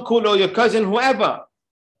your uncle or your cousin, whoever.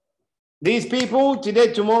 These people,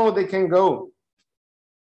 today, tomorrow, they can go.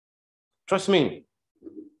 Trust me.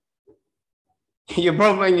 Your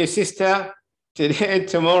brother and your sister, today,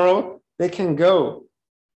 tomorrow, they can go.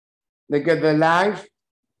 They get their life.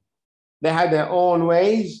 They have their own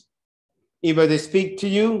ways. Either they speak to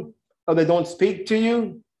you or they don't speak to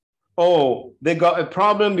you. Or they got a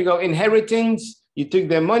problem because inheritance, you took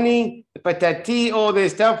their money, patati, all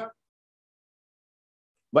this stuff.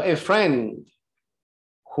 But a friend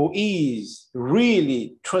who is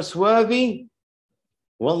really trustworthy,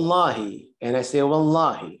 wallahi, and I say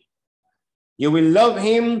wallahi, you will love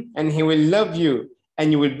him and he will love you,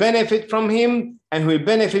 and you will benefit from him and he will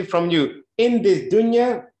benefit from you in this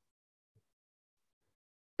dunya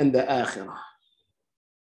and the akhirah.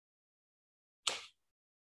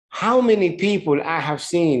 How many people I have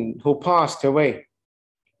seen who passed away?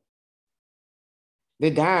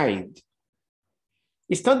 They died.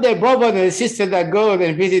 It's not their brother and their sister that go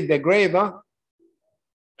and visit the grave, huh?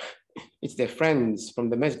 It's their friends from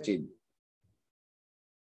the masjid.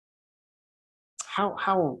 How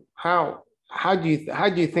do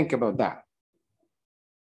you think about that?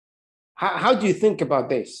 How do you think about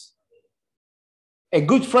this? A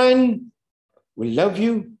good friend will love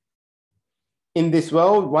you in this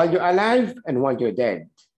world while you're alive and while you're dead,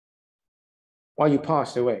 while you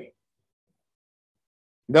pass away.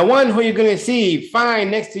 The one who you're going to see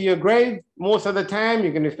find next to your grave, most of the time,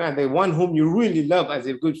 you're going to find the one whom you really love as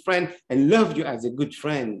a good friend and love you as a good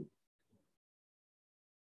friend.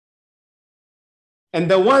 And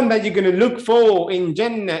the one that you're going to look for in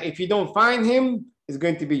Jannah, if you don't find him, is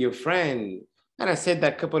going to be your friend. And I said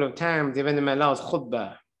that a couple of times, even in my last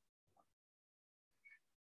khutbah.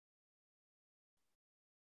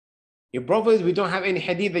 Your brothers, we don't have any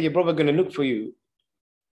hadith that your brother going to look for you,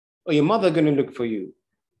 or your mother going to look for you,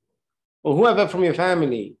 or whoever from your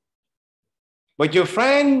family. But your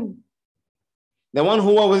friend, the one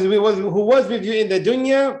who was with you in the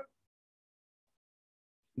dunya,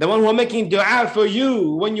 the one who was making dua for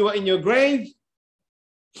you when you were in your grave,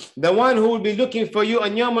 the one who will be looking for you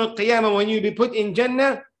on Yawm al-Qiyamah when you be put in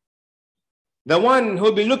Jannah, the one who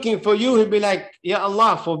will be looking for you, he'll be like, Ya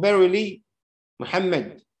Allah, for verily,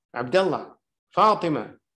 Muhammad, Abdullah,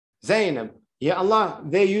 Fatima, Zainab, Ya Allah,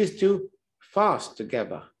 they used to fast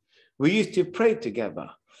together. We used to pray together.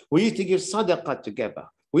 We used to give sadaqah together.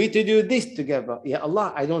 We used to do this together. Ya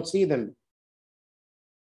Allah, I don't see them.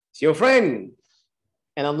 It's your friend.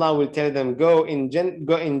 And Allah will tell them, go in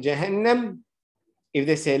Jahannam. If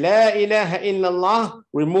they say, La ilaha illallah,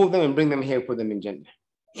 remove them and bring them here, put them in Jannah.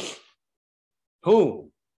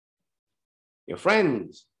 Who? Your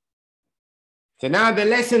friends. So now the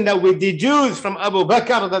lesson that we deduce from Abu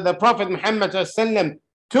Bakr, that the Prophet Muhammad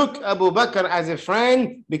took Abu Bakr as a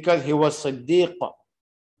friend because he was Siddiq.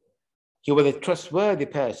 He was a trustworthy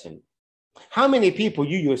person. How many people,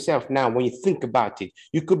 you yourself now, when you think about it,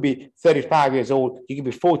 you could be 35 years old, you could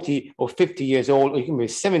be 40 or 50 years old, or you can be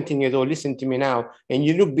 17 years old, listen to me now, and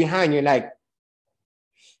you look behind, you're like,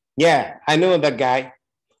 yeah, I know that guy.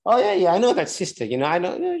 Oh, yeah, I know that sister, I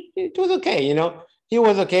know, it was okay, he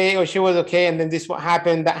was okay or she was okay, and then this what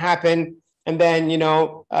happened, that happened, and then,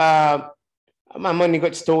 my money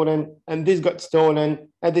got stolen, and this got stolen,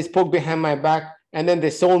 and they spoke behind my back, and then they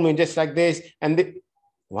sold me just like this, and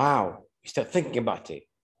wow, you start thinking about it.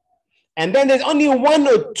 And then there's only one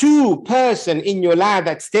or two person in your life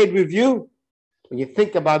that stayed with you. When you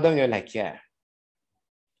think about them, you're like, yeah.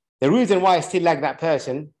 The reason why I still like that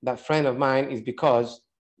person, that friend of mine, is because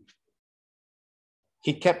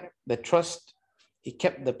he kept the trust, he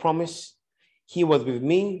kept the promise. He was with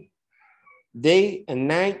me day and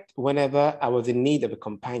night whenever I was in need of a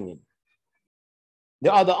companion. They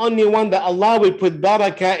are the only one that Allah will put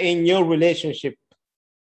barakah in your relationship.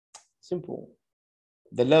 Simple.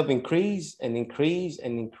 The love increased and increased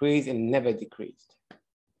and increased and never decreased.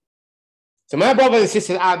 So my brothers and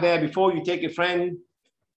sisters out there, before you take a friend,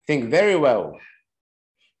 think very well.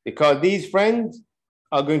 because these friends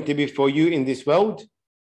are going to be for you in this world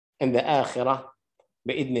and the akhirah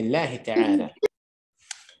بإذن الله تعالى.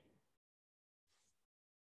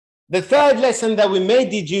 The third lesson that we may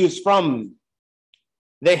deduce from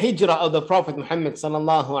the hijrah of the Prophet Muhammad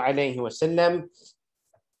sallallahu alayhi wasallam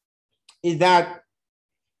is that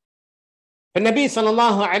the Nabi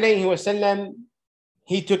sallallahu alayhi wasallam,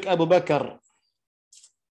 he took Abu Bakr,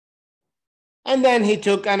 and then he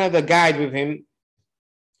took another guide with him,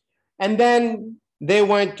 and then they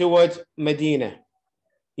went towards Medina.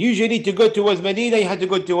 Usually to go towards Medina, you had to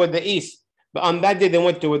go toward the east, but on that day they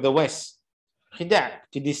went toward the west. Khida',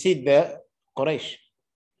 to deceive the Quraysh.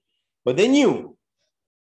 But they knew.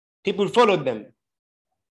 People followed them.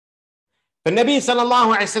 The Nabi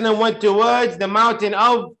sallallahu alayhi wasallam went towards the mountain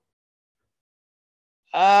of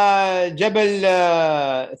Jabal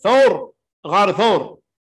Thawr, Ghar Thawr,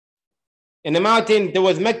 in the mountain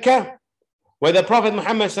towards Mecca, where the Prophet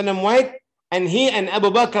Muhammad sallallahu alayhi wasallam went, and he and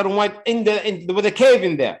Abu Bakr went with a cave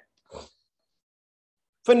in there.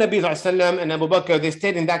 For Nabi sallallahu alayhi wasallam and Abu Bakr, they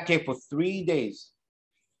stayed in that cave for 3 days.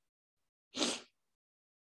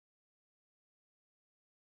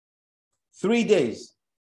 3 days.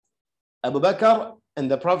 Abu Bakr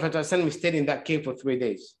and the Prophet sallallahu alayhi wasallam stayed in that cave for 3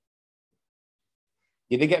 days.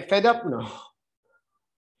 Did they get fed up? No.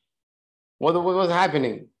 What was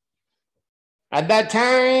happening? At that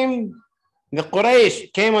time, the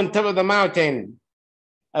Quraysh came on top of the mountain.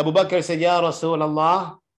 Abu Bakr said, Ya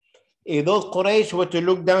Rasulullah, if those Quraysh were to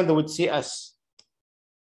look down, they would see us.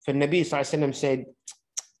 So Nabi sallallahu alayhi wasallam said,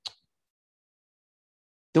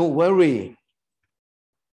 don't worry.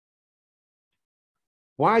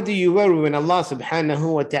 Why do you worry when Allah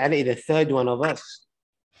subhanahu wa ta'ala is the third one of us?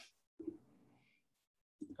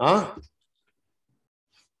 Huh?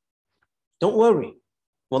 Don't worry.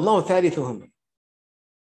 Wallahu thalithuhum.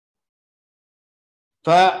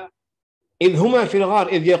 فإذ هما في الغار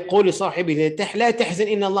إذ يقول لصاحبه لا تحزن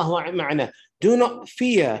إن الله معنا. Do not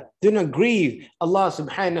fear, do not grieve. Allah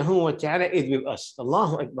subhanahu wa ta'ala is with us.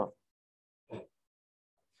 Allahu Akbar.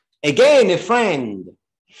 Again, a friend.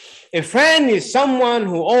 A friend is someone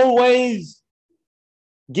who always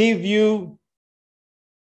give you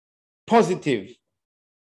positivity.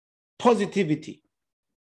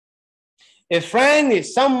 A friend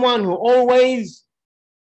is someone who always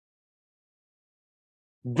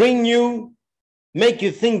make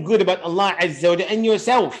you think good about Allah Azza wa Jalla and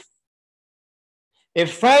yourself. A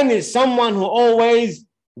friend is someone who always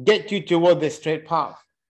get you toward the straight path.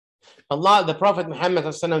 Allah, the Prophet Muhammad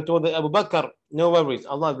told Abu Bakr, no worries,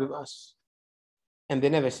 Allah is with us. And they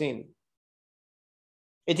never seen.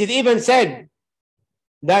 It is even said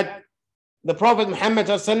that the Prophet Muhammad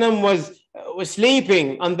was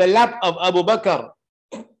sleeping on the lap of Abu Bakr.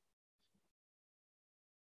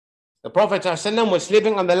 The Prophet was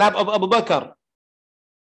sleeping on the lap of Abu Bakr.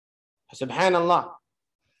 Subhanallah.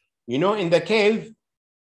 You know, in the cave,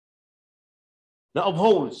 lot of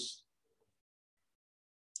holes.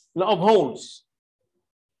 But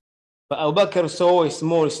Abu Bakr saw a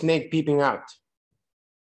small snake peeping out.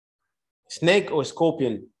 Snake or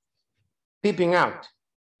scorpion peeping out.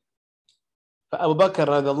 But Abu Bakr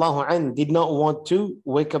radiallahu anhu did not want to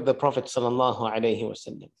wake up the Prophet sallallahu alayhi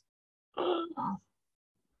wasallam.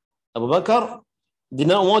 Abu Bakr did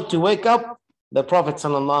not want to wake up the Prophet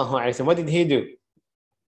sallallahu alayhi wasallam. What did he do?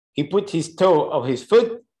 He put his toe of his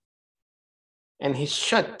foot and he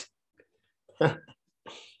shut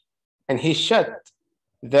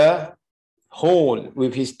the hole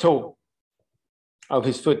with his toe of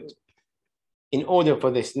his foot in order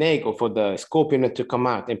for the snake or for the scorpion to come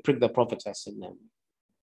out and prick the Prophet sallallahu alayhi wasallam.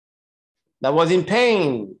 That was in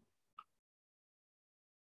pain.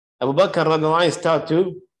 Abu Bakr radiallahu anhu started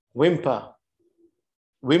to whimper.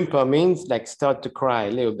 Whimper means like start to cry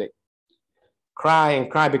a little bit. Cry and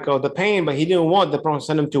cry because of the pain, but he didn't want the Prophet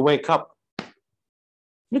ﷺ to wake up.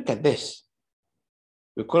 Look at this.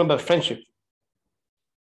 We call it friendship.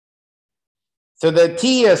 So the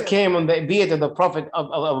tears came on the beard of the Prophet of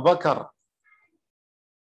Abu Bakr.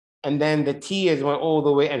 And then the tears went all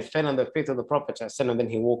the way and fell on the face of the Prophet ﷺ, and then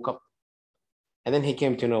he woke up. And then he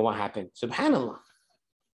came to know what happened. Subhanallah.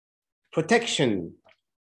 Protection,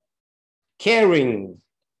 caring,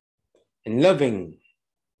 and loving.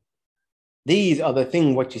 These are the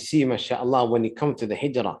things what you see, mashallah, when it comes to the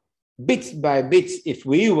hijrah. Bits by bits, if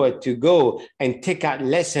we were to go and take out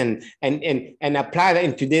lesson and apply that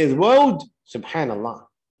in today's world, subhanallah.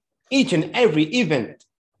 Each and every event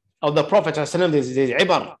of the Prophet ﷺ, there's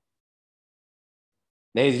ibar.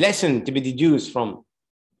 There is lesson to be deduced from.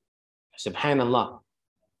 Subhanallah.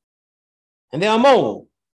 And there are more.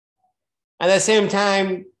 At the same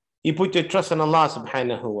time, You put your trust in Allah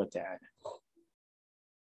subhanahu wa ta'ala.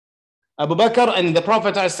 Abu Bakr and the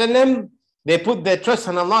Prophet ﷺ, they put their trust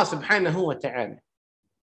in Allah subhanahu wa ta'ala.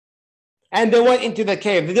 And they went into the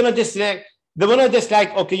cave. They were not just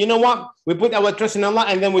like, okay, you know what? We put our trust in Allah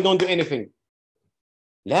and then we don't do anything.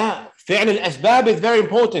 لا, فعل الأسباب is very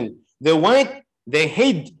important. They went, they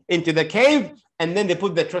hid into the cave, and then they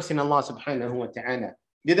put their trust in Allah subhanahu wa ta'ala.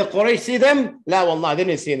 Did the Quraysh see them? لا والله, they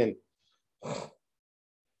didn't see them.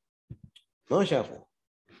 ما شافوا.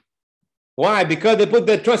 Why? Because they put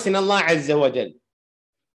their trust in Allah Azza wa Jal.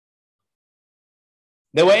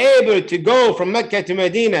 They were able to go from Mecca to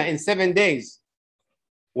Medina in 7 days.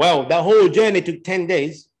 Well, the whole journey took 10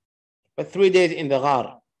 days, but 3 days in the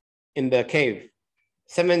ghar, in the cave.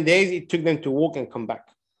 7 days it took them to walk and come back.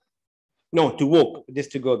 No, to walk,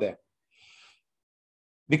 just to go there.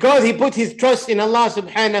 Because he put his trust in Allah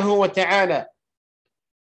subhanahu wa ta'ala.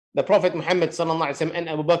 The Prophet Muhammad sallallahu alaihi wasallam and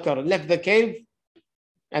Abu Bakr left the cave,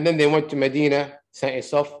 and then they went to Medina,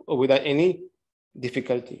 off without any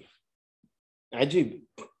difficulty. Ajib.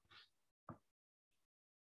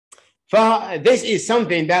 This is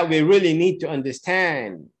something that we really need to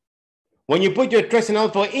understand. When you put your trust in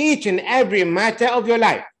Allah for each and every matter of your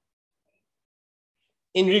life,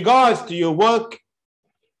 in regards to your work,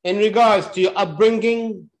 in regards to your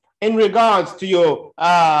upbringing, in regards to your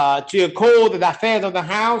call, the affairs of the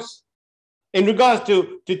house, in regards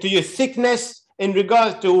to your sickness, in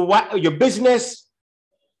regards to your business,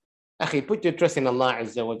 akhi, put your trust in Allah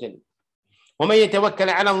Azza wa Jal. وَمَن يَتَوَكَّلَ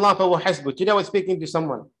عَلَى اللَّهِ فَهُوَ حَسْبُهُ. Today I was speaking to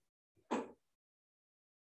someone.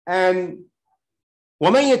 And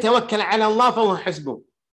وَمَن يَتَوَكَّلَ عَلَى اللَّهِ فَهُوَ حَسْبُهُ.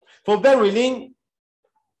 For verily,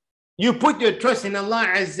 you put your trust in Allah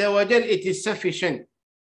Azza wa Jal, it is sufficient.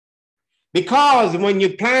 Because when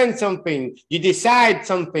you plan something, you decide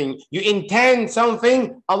something, you intend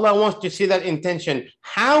something, Allah wants to see that intention.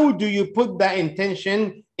 How do you put that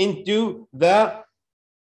intention into the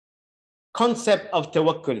concept of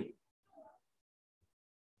tawakkul?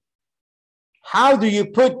 How do you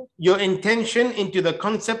put your intention into the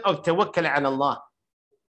concept of tawakkul ala Allah?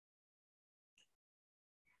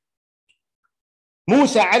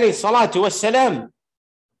 Musa alayhi salatu was salam,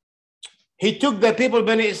 he took the people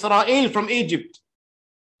Bani Israel from Egypt,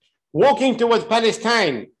 walking towards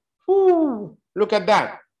Palestine. Ooh, look at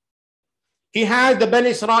that. He had the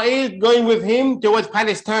Bani Israel going with him towards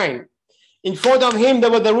Palestine. In front of him, there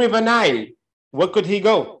was the river Nile. Where could he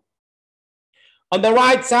go? On the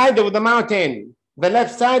right side, there was the mountain. The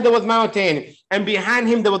left side, there was mountain. And behind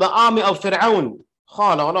him, there was the army of Fir'aun.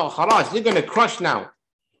 Khalas, you're going to crush now.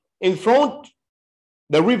 In front,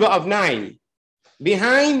 the river of Nile.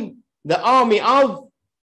 Behind, the army of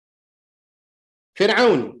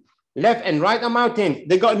Fir'aun. Left and right are mountains.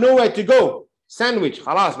 They got nowhere to go. Sandwich.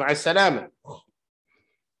 Khalas, ma'a salama.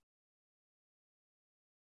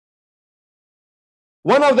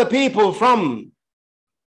 One of the people from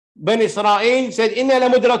Bani Israel said, "Inna la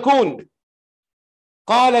mudrakun."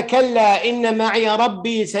 قال كلا إن معي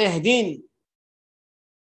ربي سيهدين.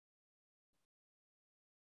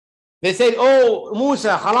 They said, "Oh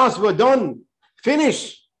Musa, khalas, we're done.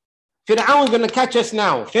 Finish. Fir'aun's going to catch us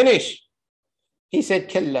now. Finish." He said,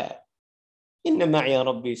 "كلا إن معي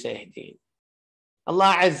ربي سيهدين."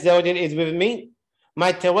 Allah Azza wa Jal is with me.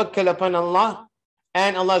 My tawakkul upon Allah,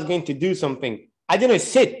 and Allah is going to do something. I didn't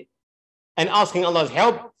sit and asking Allah's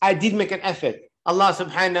help. I did make an effort. Allah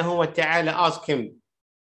subhanahu wa ta'ala asked him,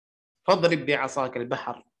 فاضرب بعصاك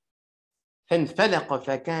البحر فانفلق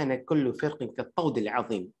فكان كل فرق كالطود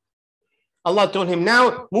العظيم. Allah told him,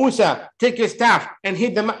 now Musa, take your staff and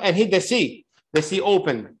hit the sea. The sea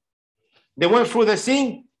opened. They went through the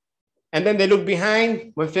sea, and then they looked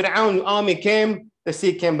behind. When Fir'aun's army came, the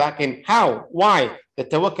sea came back in. How? Why? The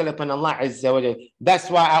tawakkul upon Allah Azza wa Jal. That's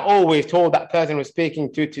why I always told that person who's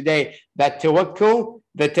speaking to today that the tawakkul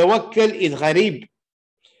is gharib.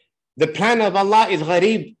 The plan of Allah is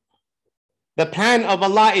gharib. The plan of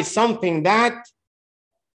Allah is something that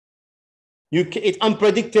it's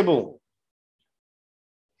unpredictable.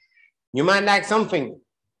 You might like something.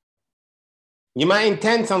 You might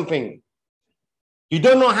intend something. You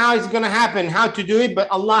don't know how it's going to happen, how to do it, but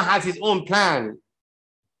Allah has His own plan.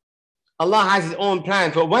 Allah has His own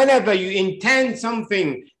plan. So whenever you intend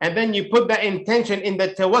something and then you put that intention in the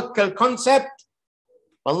tawakkul concept,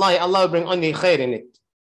 wallahi, Allah will bring only khair in it.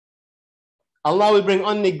 Allah will bring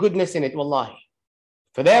only goodness in it, wallahi.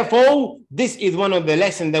 So therefore, this is one of the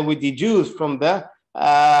lessons that we deduce from the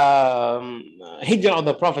Hijrah of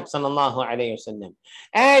the Prophet sallallahu alaihi wasallam.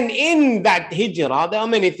 And in that Hijrah, there are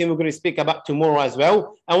many things we're going to speak about tomorrow as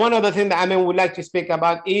well. And one of the things that I would like to speak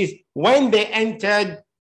about is when they entered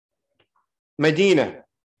Medina.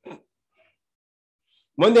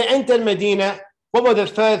 When they entered Medina, what was the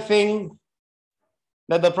third thing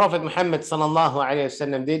that the Prophet Muhammad sallallahu alaihi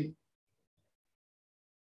wasallam did?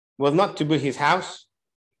 Was not to build his house,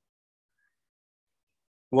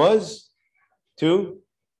 was to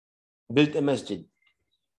build a masjid.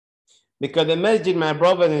 Because the masjid, my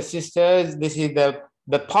brothers and sisters, this is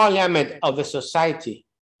the parliament of the society.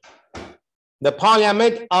 The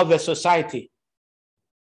parliament of the society.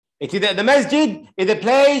 It is the masjid is a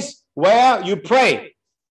place where you pray.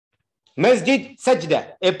 Masjid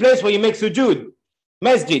sajda, a place where you make sujood.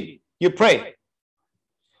 Masjid, you pray.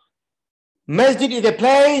 Masjid is a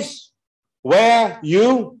place where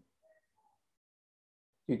you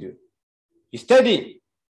study.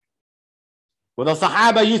 Well, the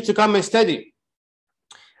Sahaba used to come and study.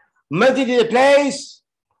 Masjid is a place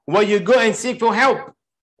where you go and seek for help.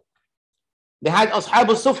 They had Ashab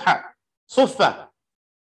al-Suffa.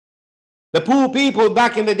 The poor people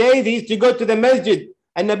back in the day, they used to go to the masjid,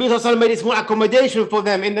 and Nabi Sallallahu Alaihi Wasallam made a small accommodation for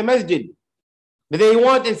them in the masjid. They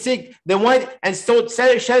went and sought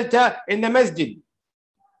shelter in the masjid.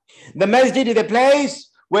 The masjid is a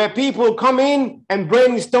place where people come in and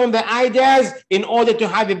brainstorm their ideas in order to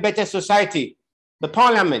have a better society. The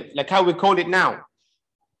parliament, like how we call it now.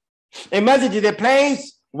 A masjid is a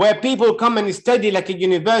place where people come and study like a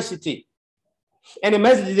university. And a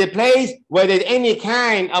masjid is a place where there's any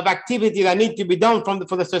kind of activity that needs to be done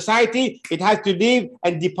for the society, it has to leave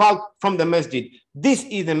and depart from the masjid. This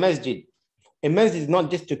is a masjid. A masjid is not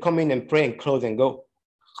just to come in and pray and close and go.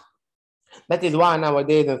 That is why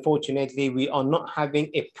nowadays, unfortunately, we are not having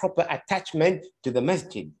a proper attachment to the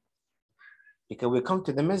masjid. Because we come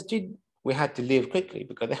to the masjid, we had to leave quickly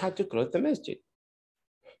because they had to close the masjid.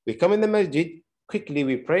 We come in the masjid, quickly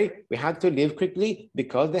we pray, we had to leave quickly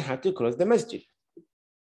because they had to close the masjid.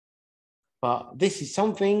 But this is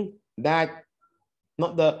something that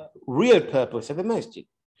not the real purpose of the masjid.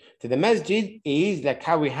 So the masjid is like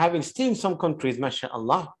how we have in still in some countries,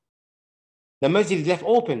 mashallah. The masjid is left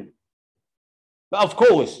open. But of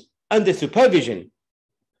course, under supervision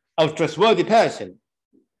of trustworthy person.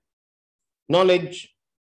 Knowledge,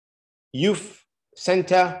 youth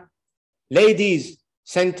center, ladies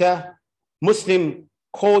center, Muslim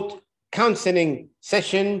court, counseling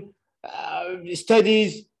session,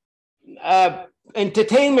 studies,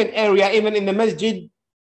 entertainment area, even in the masjid.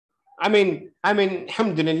 I mean,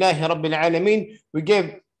 alhamdulillah, Rabbil Alameen,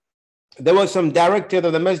 there was some director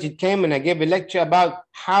of the masjid came and I gave a lecture about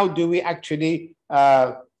how do we actually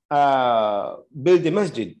build the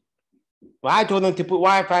masjid. Well, I told them to put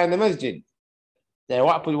Wi-Fi in the masjid. They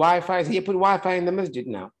want to put Wi-Fi. So you put Wi-Fi in the masjid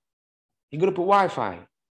now. You're going to put Wi-Fi.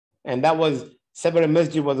 And that was, several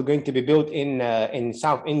masjid was going to be built in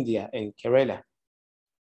South India, in Kerala.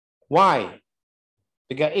 Why?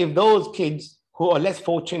 Because if those kids who are less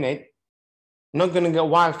fortunate, not going to get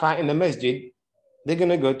Wi-Fi in the masjid, they're going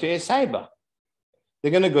to go to a cyber.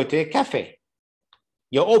 They're going to go to a cafe.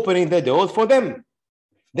 You're opening the doors for them.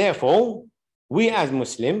 Therefore, we as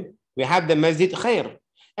Muslim, we have the masjid khair.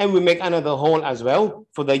 And we make another hall as well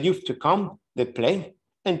for the youth to come, they play,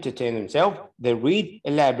 entertain themselves, they read,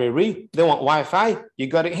 a library, they want Wi-Fi, you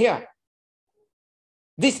got it here.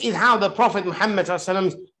 This is how the Prophet Muhammad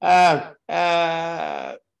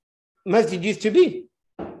masjid used to be.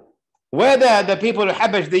 Where the people of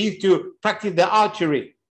Habash, they used to practice the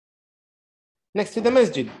archery next to the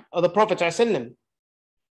masjid of the Prophet ﷺ,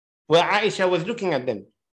 where Aisha was looking at them.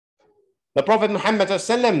 The Prophet Muhammad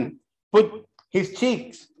ﷺ put his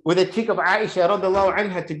cheeks with the cheek of Aisha radiallahu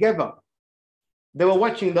anha together. They were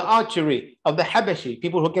watching the archery of the Habashi,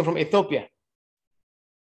 people who came from Ethiopia.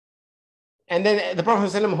 And then the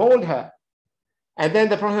Prophet ﷺ hold her. And then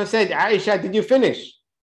the Prophet said, Aisha, did you finish?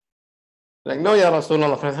 Like, no, Ya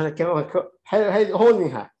Rasulullah. Holding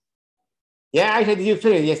her. Yeah, Aisha, did you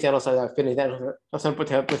finish? Yes, Ya Rasulullah, I finished.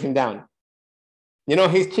 Rasulullah put him down. You know,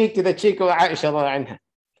 his cheek to the cheek of Aisha anha.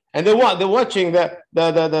 And they're watching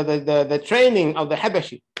the training of the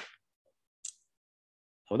Habashi.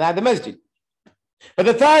 So that's the masjid. But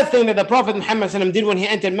the third thing that the Prophet Muhammad did when he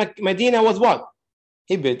entered Medina was what?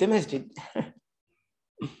 He built the masjid.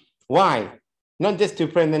 Why? Not just to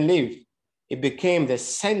pray and then leave. It became the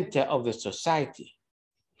center of the society.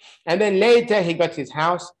 And then later he got his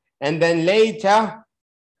house. And then later,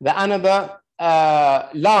 another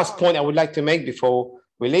last point I would like to make before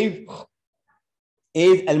we leave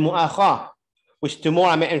is al-mu'akha, which tomorrow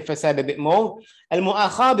I may emphasize a bit more.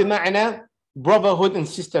 Al-mu'akha bima'na brotherhood and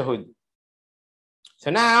sisterhood. So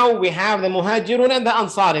now we have the Muhajirun and the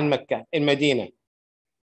Ansar in Mecca, in Medina.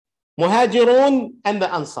 Muhajirun and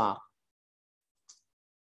the Ansar.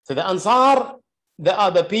 So the Ansar, they are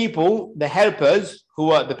the people, the helpers,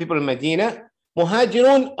 who are the people in Medina,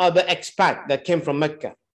 Muhajirun are the expat that came from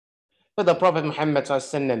Mecca. But the Prophet Muhammad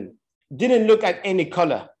ﷺ didn't look at any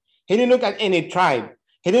color. He didn't look at any tribe.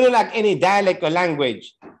 He didn't look at any dialect or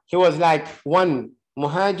language. He was like one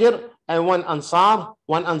Muhajir and one Ansar.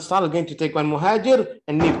 One Ansar is going to take one Muhajir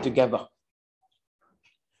and live together.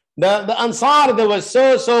 The Ansar, they were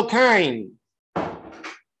so kind.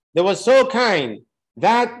 They were so kind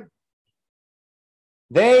that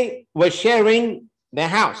they were sharing their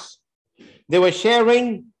house. They were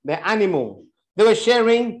sharing their animal. They were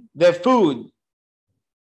sharing their food.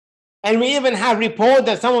 And we even have report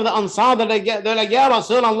that some of the Ansar, they're like, Ya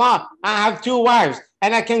Rasulullah, I have 2 wives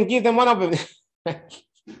and I can give them one of them.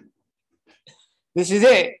 This is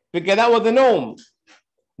it, because that was the norm.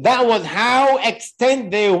 That was how extent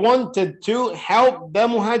they wanted to help the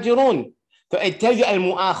Muhajirun. So it tells you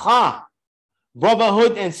al-mu'akhah,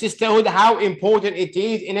 brotherhood and sisterhood, how important it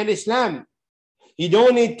is in Islam. You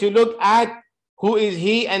don't need to look at who is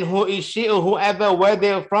he and who is she or whoever, where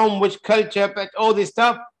they're from, which culture, but all this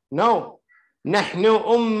stuff. No. Nahnu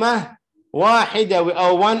ummah wahida. We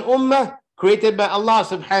are one ummah created by Allah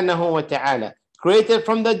subhanahu wa ta'ala. Created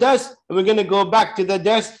from the dust, and we're going to go back to the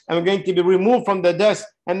dust, and we're going to be removed from the dust,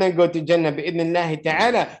 and then go to Jannah bi'idhnillahi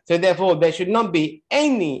ta'ala. So therefore, there should not be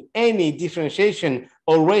any differentiation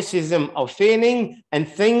or racism of feeling and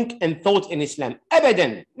think and thought in Islam.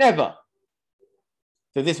 Abadan, never.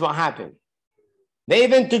 So this is what happened. They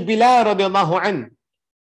even took Bilal radiallahu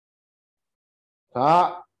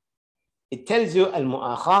anhu. It tells you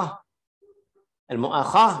al-mu'akhah.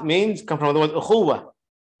 Al-mu'akhah means, come from the word ukhuwa,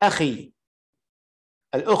 akhi.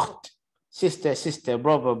 Al-ukht, sister,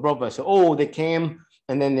 brother. So they came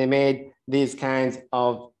and then they made these kinds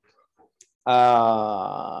of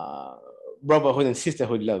brotherhood and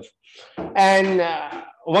sisterhood love. And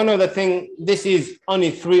one of the things, this is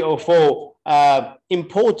only 3 or 4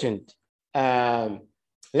 important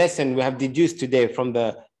lesson we have deduced today from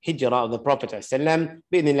the Hijrah of the Prophet ﷺ.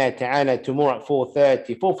 Bi'idhnillah ta'ala, tomorrow at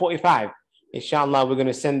 4:30, 4:45, inshallah, we're going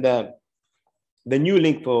to send the new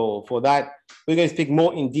link for that. We're going to speak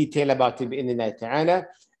more in detail about it bi'idhnillah ta'ala.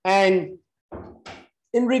 And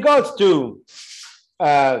in regards to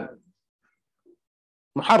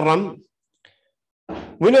Muharram,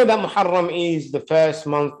 we know that Muharram is the first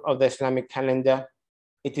month of the Islamic calendar.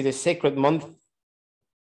 It is a sacred month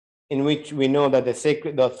in which we know that the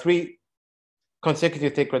 3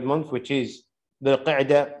 consecutive sacred months, which is the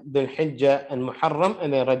Qa'dah, the Hijrah, and Muharram,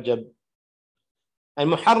 and then Rajab.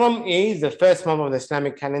 And Muharram is the first month of the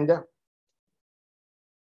Islamic calendar.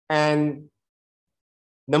 And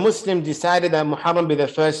the Muslims decided that Muharram be the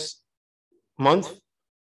first month.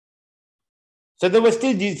 So they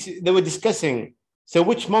were discussing, so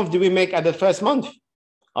which month do we make at the first month?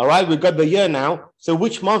 All right, we got the year now. So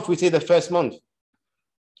which month we say the first month?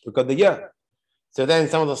 We got the year. So then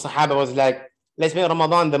some of the Sahaba was like, let's make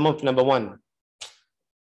Ramadan the month number 1.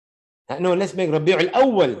 No, let's make Rabi'ul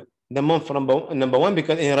Awwal the month number 1,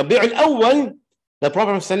 because in Rabi'ul Awwal, the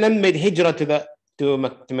Prophet ﷺ made Hijrah to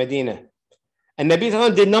Medina. And Nabi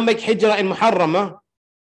ﷺ did not make Hijrah in Muharram.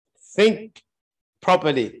 Think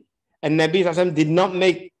properly. And Nabi ﷺ did not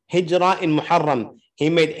make Hijrah in Muharram. He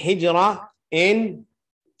made Hijrah in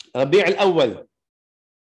Rabi'ul Awwal.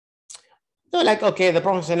 So like, okay, the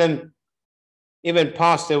Prophet ﷺ even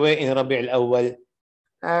passed away in Rabi'ul Awwal,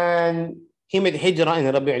 and he made Hijrah in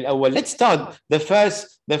Rabi'ul Awwal. Let's start the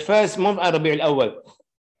first month at Rabi'ul Awwal.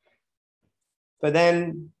 But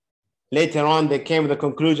then later on they came to the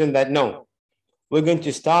conclusion that no, we're going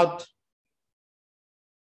to start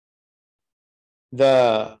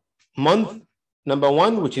the month number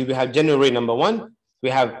 1, which is we have January number 1. We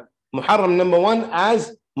have Muharram number 1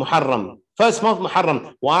 as Muharram. First month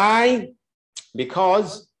Muharram. Why?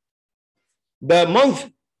 Because the month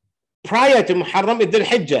prior to Muharram is Dhul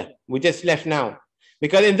Hijjah. We just left now.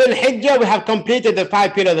 Because in Dhul Hijjah we have completed the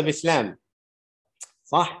 5 pillars of Islam.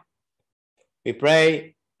 Sah? We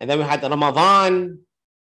pray, and then we had Ramadan,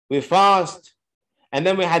 we fast, and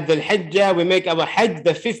then we had Dhul Hijjah, we make our Hajj,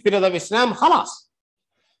 the 5th pillar of Islam. Khalas.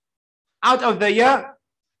 Out of the year,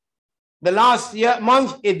 the last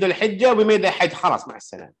month is Dhul Hijjah, we made the Hajj. Khalas,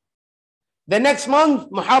 ma'as-salam. The next month,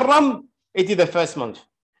 Muharram, it is the first month.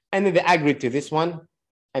 And then they agreed to this one.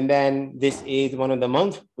 And then this is one of the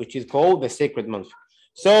months, which is called the sacred month.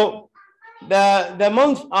 So the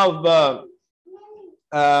month of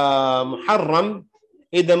Muharram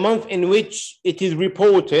is the month in which it is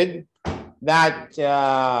reported that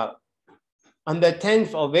on the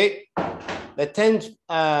 10th of it, the 10th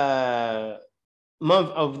month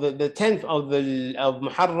of the 10th of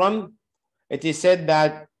Muharram, it is said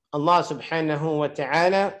that Allah subhanahu wa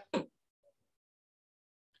ta'ala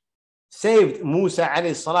saved Musa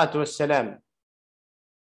alayhi salatu wassalam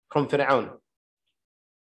from Fir'aun.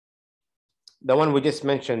 The one we just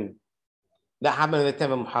mentioned, that happened on the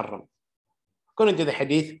 10th of Muharram. According to the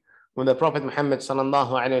hadith, when the Prophet Muhammad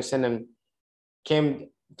sallallahu alayhi wasallam came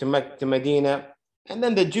to Medina, and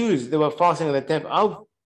then the Jews, they were fasting on the 10th of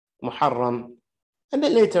Muharram. And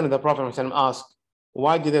then later the Prophet Muhammad asked,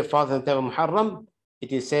 why do they fast on the 10th of Muharram?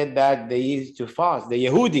 It is said that they used to fast. The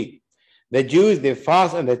Yahudi, the Jews, they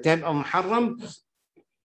fast on the 10th of Muharram.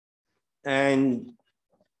 And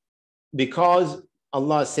because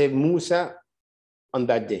Allah saved Musa on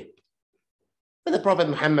that day. But the Prophet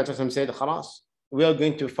Muhammad said, Khalas, we are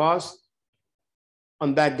going to fast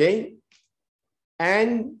on that day.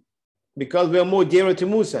 And because we are more dearer to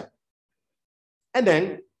Musa. And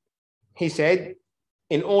then he said,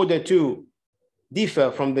 in order to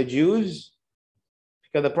differ from the Jews,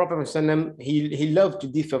 because the Prophet ﷺ, he loved to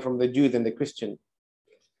differ from the Jews and the Christian.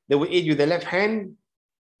 They would eat with the left hand,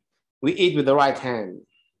 we eat with the right hand.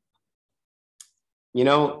 You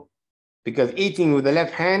know, because eating with the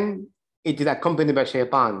left hand, it is accompanied by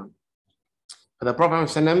shaitan. But the Prophet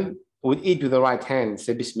ﷺ would eat with the right hand,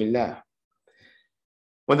 say Bismillah.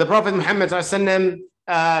 When the Prophet Muhammad ﷺ,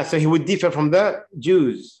 so he would differ from the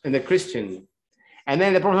Jews and the Christian. And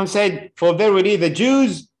then the Prophet said, for verily the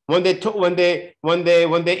Jews, when they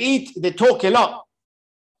eat, they talk a lot.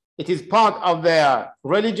 It is part of their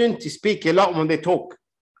religion to speak a lot when they talk.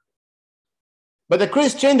 But the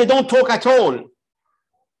Christian, they don't talk at all.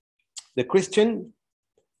 The Christian,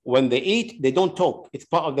 when they eat, they don't talk. It's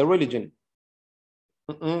part of their religion.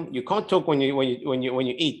 You can't talk when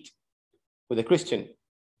you eat with a Christian.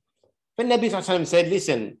 But Nabi Sallallahu Alaihi Wasallam said,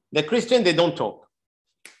 listen, the Christian, they don't talk.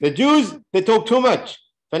 The Jews, they talk too much.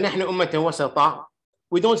 فَنَحْنُ أُمَّةً وَسَطًا.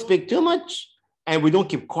 We don't speak too much, and we don't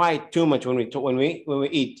keep quiet too much when we talk, when we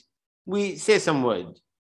eat. We say some word.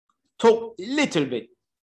 Talk a little bit.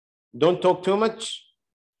 Don't talk too much,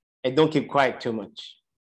 and don't keep quiet too much.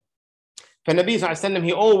 For Nabi Sallallahu Alaihi Wasallam,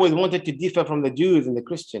 he always wanted to differ from the Jews and the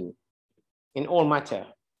Christian in all matter.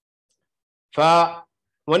 For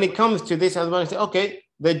when it comes to this, I want to say, okay,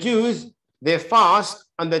 the Jews, they fast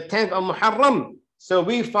on the 10th of Muharram. So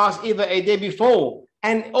we fast either a day before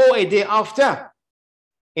or a day after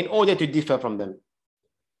in order to differ from them.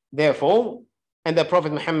 Therefore, and the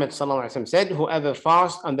Prophet Muhammad sallallahu alaihi wasallam said, whoever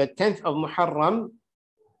fasts on the 10th of Muharram,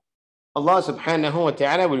 Allah subhanahu wa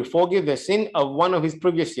ta'ala will forgive the sin of one of his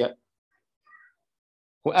previous year.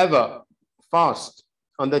 Whoever fasts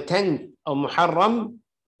on the 10th of Muharram,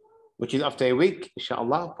 which is after a week,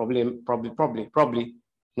 inshallah, probably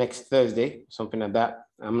next Thursday, something like that.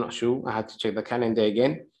 I'm not sure. I had to check the calendar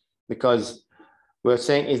again because we're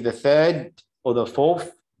saying it's the 3rd or the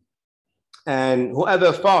 4th. And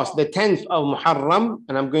whoever fasts the 10th of Muharram,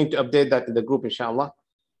 and I'm going to update that to the group, inshallah.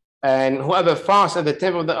 And whoever fasts at the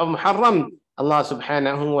 10th of Muharram, Allah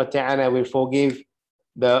subhanahu wa ta'ala will forgive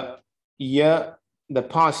the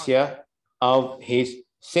past year of his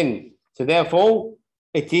sin. So therefore,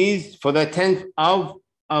 it is for the 10th of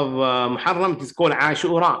Muharram, it is called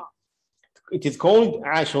Ashura. It is called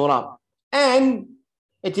Ashura. And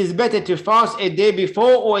it is better to fast a day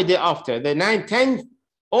before or a day after, the 9th, 10th,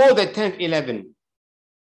 or the 10th, 11th.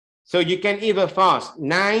 So you can either fast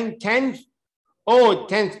 9, 10th, or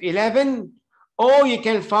 10th, 11th, or you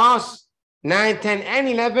can fast 9, 10, and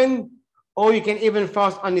 11, or you can even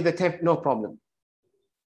fast only the 10th, no problem.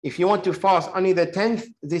 If you want to fast only the 10th,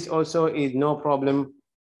 this also is no problem.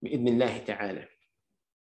 Bi'idhnillahi ta'ala.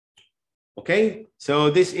 Okay, so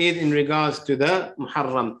this is in regards to the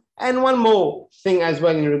Muharram. And one more thing as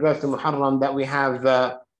well in regards to Muharram, that we have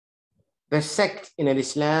the sect in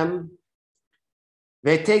Islam.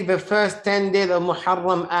 They take the first 10 days of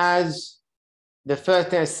Muharram as the first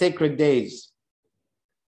 10 sacred days.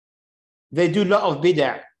 They do a lot of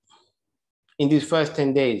bid'ah in these first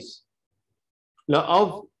 10 days. A lot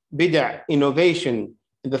of bid'ah, innovation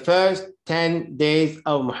in the first 10 days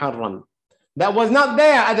of Muharram. That was not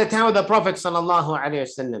there at the time of the Prophet sallallahu alaihi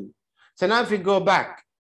wasallam. So now if we go back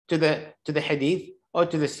to the hadith or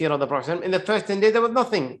to the seerah of the Prophet, in the first 10 days there was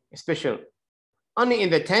nothing special. Only in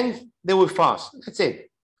the 10th they would fast. That's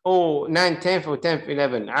it. Or 9, 10th or 10th,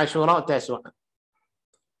 11th. Ashura, Taswa.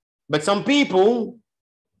 But some people,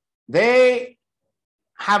 they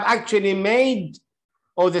have actually made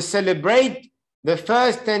or they celebrate the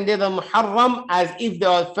first 10 days of Muharram as if they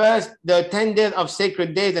are the 10 days of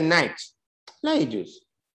sacred days and nights. No, Jews.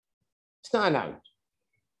 It's not allowed.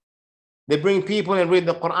 They bring people and read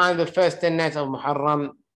the Quran the first 10 nights of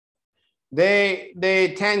Muharram. They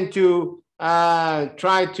tend to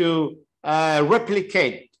try to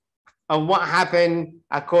replicate of what happened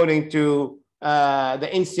according to the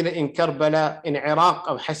incident in Karbala in Iraq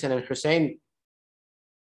of Hassan and Hussein.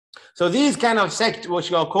 So these kind of sect,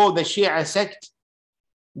 which are called the Shia sect,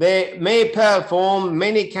 they may perform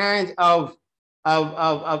many kinds of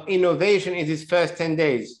innovation in these first 10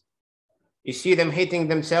 days. You see them hitting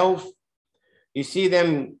themselves. You see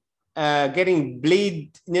them getting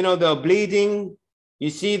they're bleeding. You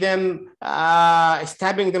see them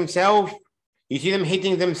stabbing themselves. You see them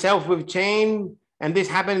hitting themselves with chain. And this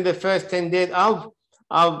happened in the first 10 days of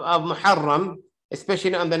Muharram,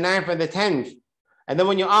 especially on the 9th and the 10th. And then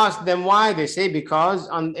when you ask them why, they say because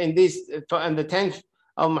on the 10th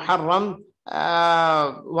of Muharram,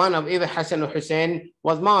 one of either Hassan or Hussein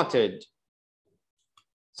was martyred.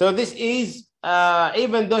 So this is,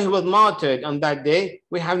 even though he was martyred on that day,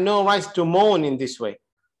 we have no rights to mourn in this way.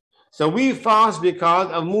 So we fast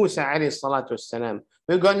because of Musa alayhi salatu wassalam.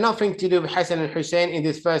 We've got nothing to do with Hassan and Hussein in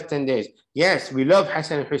these first 10 days. Yes, we love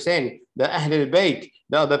Hassan and Hussein, the Ahl al-Bayt,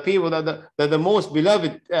 the people that the most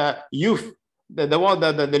beloved youth,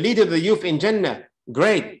 the leader of the youth in Jannah.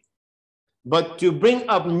 Great. But to bring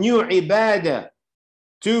up new ibadah,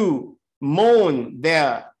 to mourn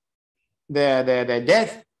their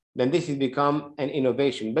death, then this has become an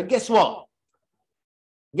innovation. But guess what?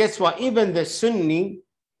 Guess what? Even the Sunni,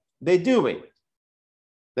 they do it.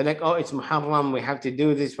 They're like, oh, it's Muharram, we have to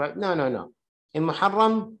do this. No. In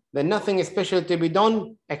Muharram, there's nothing special to be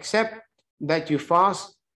done except that you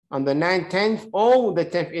fast on the 9th, 10th, or the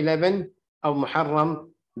 10th, 11th of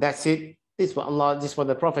Muharram. That's it. This is what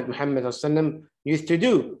the Prophet Muhammad used to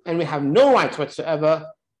do. And we have no rights whatsoever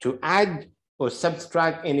to add or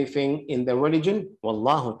subtract anything in the religion.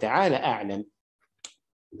 Wallahu ta'ala a'lam.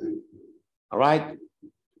 All right.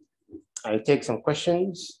 I'll take some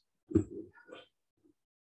questions.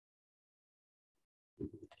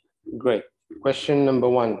 Great. Question number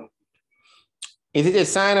 1. Is it a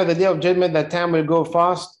sign of the Day of Judgment that time will go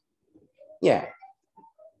fast? Yeah.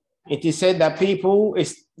 It is said that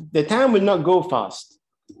the time will not go fast.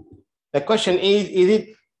 The question is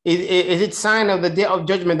it sign of the Day of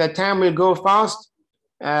Judgment that time will go fast?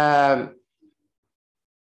 The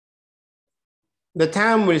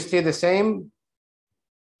time will stay the same,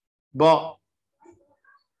 but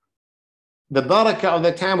the barakah of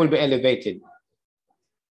the time will be elevated.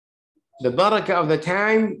 The barakah of the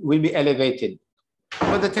time will be elevated,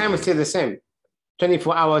 but the time is still the same.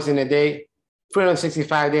 24 hours in a day,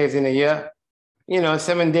 365 days in a year,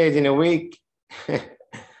 7 days in a week.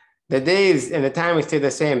 The days and the time is still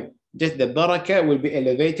the same. Just the barakah will be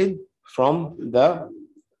elevated from the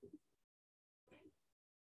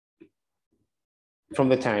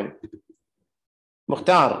time.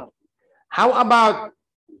 Mukhtar, how about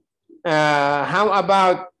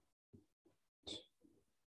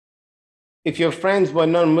if your friends were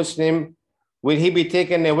non-Muslim, will he be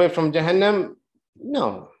taken away from Jahannam?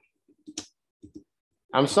 No.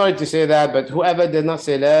 I'm sorry to say that, but whoever did not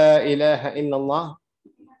say La ilaha illallah,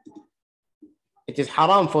 it is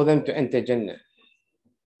haram for them to enter Jannah.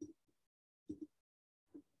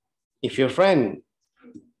 If your friend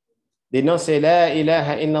did not say La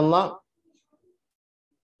ilaha illallah,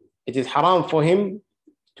 it is haram for him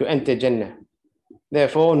to enter Jannah.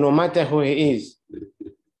 Therefore, no matter who he is,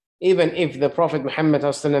 even if the Prophet Muhammad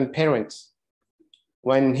parents,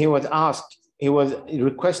 when he was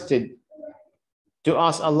requested to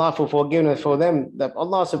ask Allah for forgiveness for them, that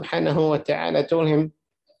Allah subhanahu wa ta'ala told him,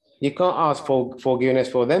 you can't ask for forgiveness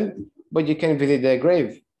for them, but you can visit their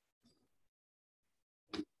grave.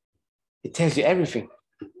 It tells you everything.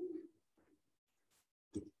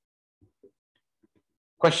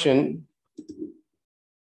 Question.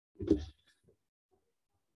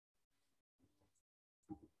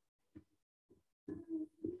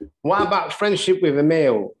 What about friendship with a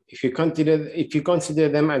male? If you consider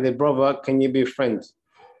them as a brother, can you be friends?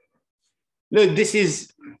 Look, this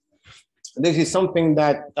is something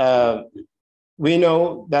that we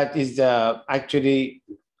know that is actually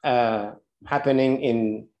happening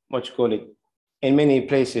in in many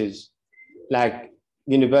places, like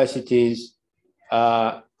universities,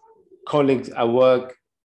 colleagues at work,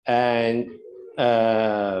 and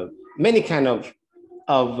many kind of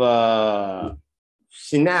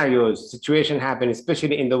scenarios, situation happen,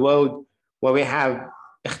 especially in the world where we have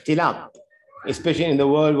ikhtilaf, especially in the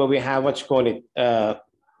world where we have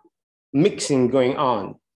mixing going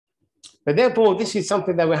on. But therefore, this is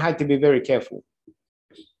something that we have to be very careful.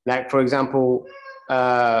 Like, for example,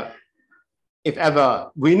 if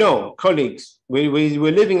ever we know colleagues,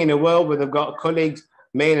 we're living in a world where they've got colleagues,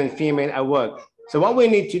 male and female at work. So what we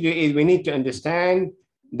need to do is we need to understand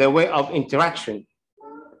the way of interaction,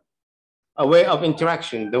 the way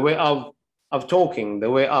of talking, the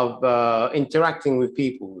way of interacting with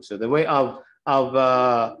people, so the way of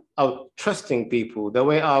trusting people, the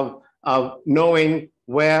way of knowing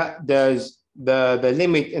where does the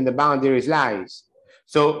limit and the boundaries lies.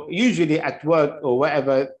 So usually at work or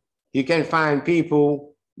wherever, you can find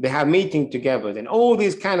people, they have meeting together, and all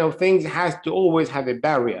these kind of things has to always have a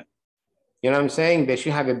barrier. You know what I'm saying? They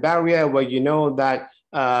should have a barrier where you know that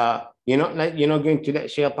you're not going to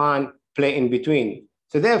let shaitan play in between.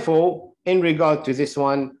 So therefore, in regard to this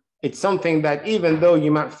one, it's something that even though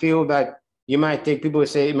you might feel that you might take, people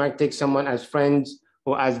say you might take someone as friends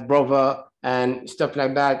or as brother and stuff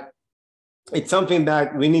like that, it's something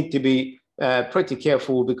that we need to be pretty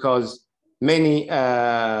careful, because many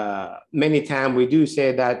times we do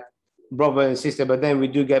say that brother and sister, but then we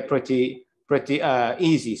do get pretty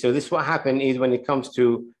easy. So this what happened is when it comes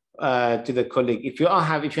to the colleague. If you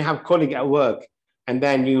have colleague at work, and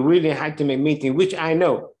then you really had to make meeting, which I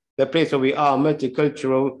know the place where we are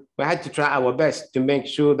multicultural, we had to try our best to make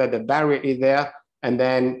sure that the barrier is there, and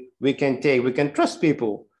then we can trust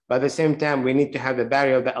people. But at the same time, we need to have the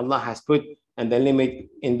barrier that Allah has put and the limit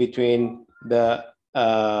in between the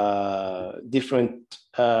different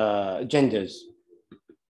genders.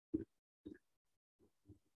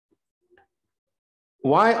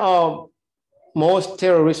 Why are most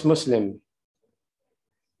terrorists Muslim?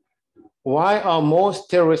 Why are most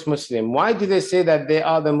terrorists Muslim? Why do they say that they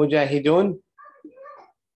are the Mujahideen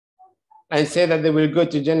and say that they will go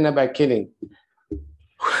to Jannah by killing?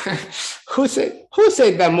 Who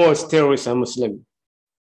said that most terrorists are Muslim?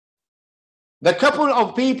 The couple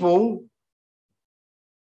of people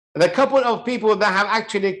that have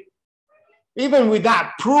actually, even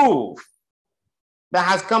without proof, that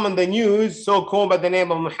has come in the news, so-called by the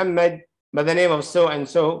name of Muhammad, by the name of so and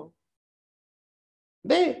so,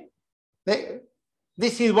 this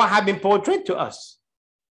is what has been portrayed to us.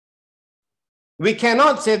 We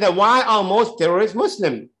cannot say that why are most terrorists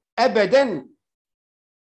Muslim? Abadan.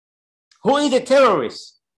 Who is a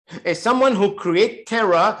terrorist? Is someone who creates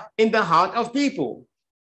terror in the heart of people.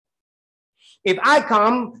 If I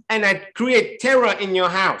come and I create terror in your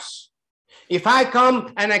house, if I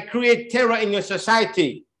come and I create terror in your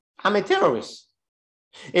society, I'm a terrorist.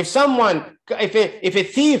 If a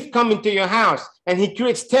thief comes into your house and he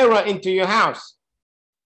creates terror into your house,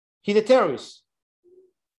 he's a terrorist.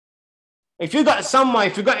 If you got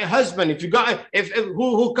a husband,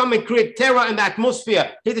 who come and create terror in the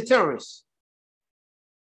atmosphere, he's a terrorist.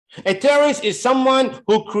 A terrorist is someone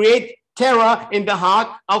who creates terror in the heart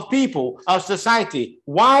of people, of society.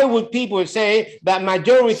 Why would people say that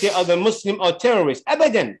majority of the Muslims are terrorists?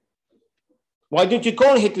 Abadan. Why don't you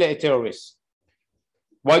call Hitler a terrorist?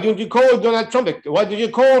 Why don't you call Donald Trump? Why did you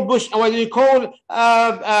call Bush? Why did you call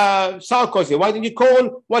Sarkozy? Why did you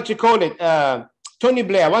call Tony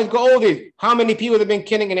Blair? Why did you call all these? How many people have been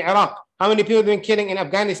killing in Iraq? How many people have been killing in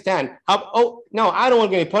Afghanistan? No, I don't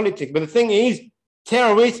want to get into politics, but the thing is,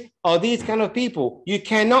 terrorists are these kind of people. You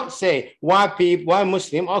cannot say why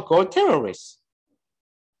Muslims are called terrorists.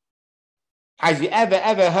 Has you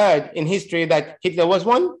ever heard in history that Hitler was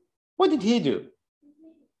one? What did he do?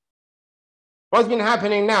 What's been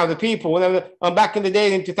happening now? The people, back in the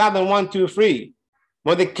days in 2001, 2, 3,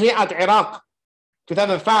 when they cleared out Iraq,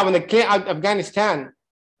 2005, when they cleared out Afghanistan.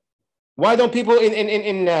 Why don't people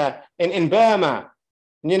in Burma,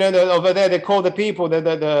 over there, they call the people,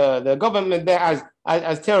 the government there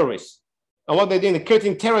as terrorists. And what they're doing, they're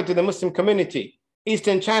creating terror to the Muslim community.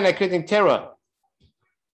 Eastern China creating terror.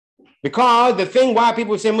 Because the thing why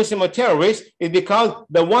people say Muslim are terrorists is because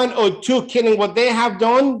the 1 or 2 killing what they have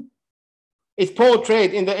done is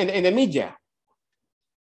portrayed in the media.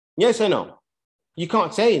 Yes or no? You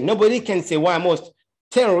can't say. Nobody can say why most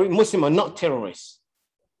Muslims are not terrorists.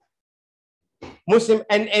 Muslim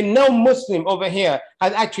and no Muslim over here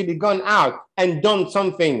has actually gone out and done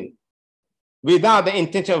something without the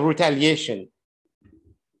intention of retaliation.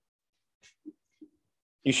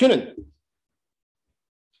 You shouldn't.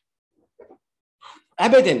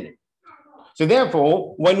 Abadan. So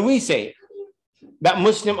therefore, when we say that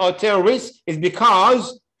Muslims are terrorists, is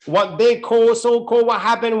because what they call, so-called what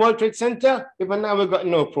happened in World Trade Center, even now we've got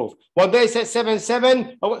no proof. What they said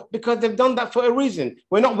 7/7, because they've done that for a reason.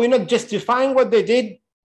 We're not justifying what they did.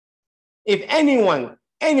 If anyone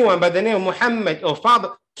by the name of Muhammad or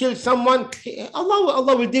father killed someone,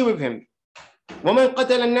 Allah will deal with him. وَمَنْ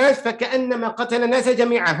قَتَلَ النَّاسَ فَكَأَنَّمَا قَتَلَ النَّاسَ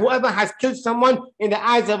جَمِيعًا. Whoever has killed someone in the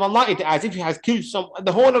eyes of Allah, it's as if he has killed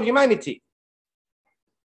the whole of humanity.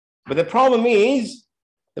 But the problem is,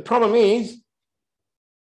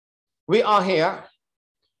 we are here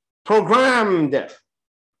programmed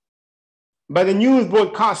by the news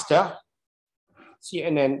broadcaster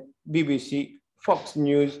CNN, BBC, Fox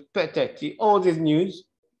News, Pateti, all this news,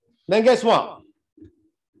 then guess what?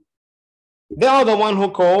 They are the one who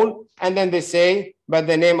call, and then they say by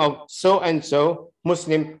the name of so and so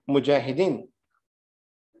Muslim Mujahideen.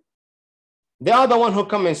 They are the one who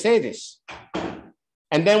come and say this.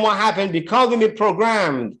 And then what happened? Because we be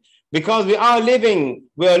programmed, because we are learning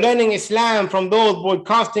Islam from those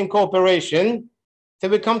broadcasting corporation, so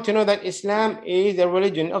we come to know that Islam is a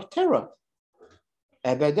religion of terror.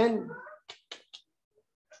 Abadan.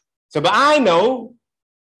 So, but I know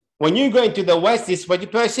when you go into the West, this is what you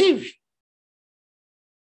perceive.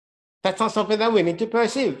 That's not something that we need to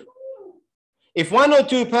perceive. If one or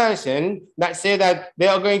two person that say that they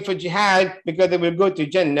are going for jihad because they will go to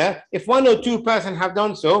Jannah, if one or two person have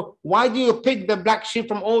done so, why do you pick the black sheep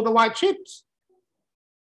from all the white sheep?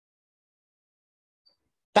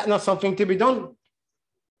 That's not something to be done.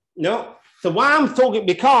 No. So why I'm talking,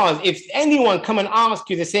 because if anyone come and ask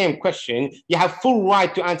you the same question, you have full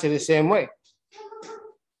right to answer the same way.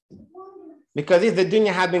 Because if the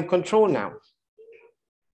dunya have been controlled now.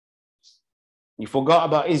 You forgot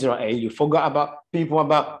about Israel. You forgot about people,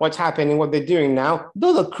 about what's happening, what they're doing now.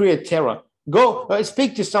 Those are create terror. Go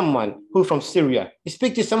speak to someone who's from Syria.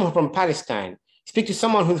 Speak to someone from Palestine. Speak to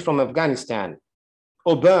someone who's from Afghanistan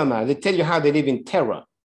or Burma. They tell you how they live in terror.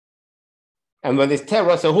 And when there's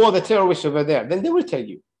terror, so who are the terrorists over there? Then they will tell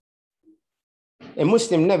you. A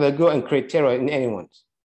Muslim never go and create terror in anyone's.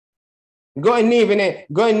 Go and live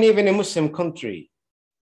in a Muslim country.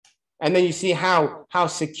 And then you see how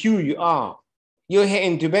secure you are. You're here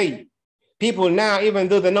in Dubai. People now, even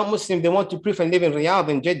though they're not Muslim, they want to prefer live in Riyadh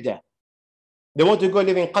and Jeddah. They want to go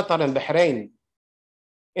live in Qatar and Bahrain,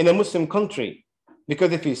 in a Muslim country, because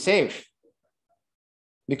they feel safe.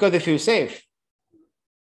 Because they feel safe.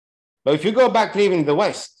 But if you go back live in the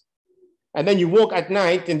West, and then you walk at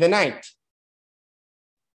night in the night,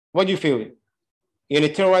 what do you feel? You're in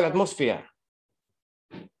a terror atmosphere.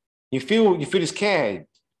 You feel scared.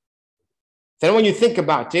 Then when you think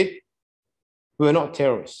about it, we are not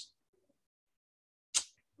terrorists.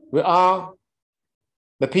 We are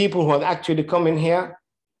the people who have actually come in here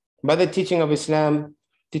by the teaching of Islam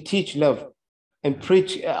to teach love and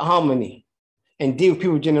preach harmony and deal with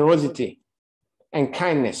people with generosity and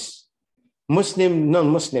kindness, Muslim,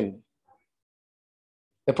 non-Muslim.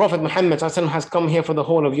 The Prophet Muhammad has come here for the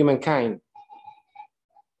whole of humankind.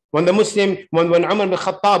 When Umar bin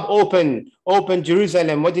Khattab opened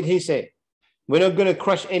Jerusalem, what did he say? We're not going to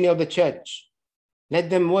crush any of the church. Let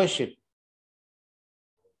them worship.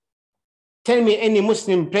 Tell me any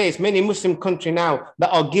Muslim place, many Muslim country now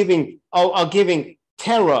that are giving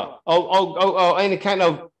terror or any kind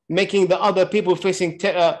of making the other people facing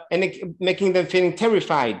terror and making them feeling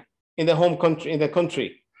terrified in the home country, in the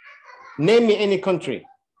country. Name me any country.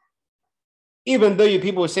 Even though you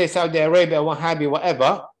people say Saudi Arabia, Wahhabi,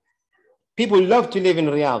 whatever, people love to live in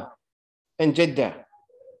Riyadh and Jeddah.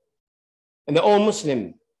 And they're all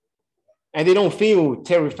Muslim. And they don't feel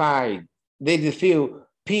terrified. They just feel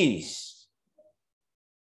peace.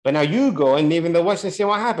 But now you go and live in the West and see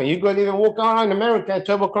what happened. You go live and walk around in America at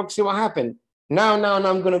 12 o'clock, see what happened. Now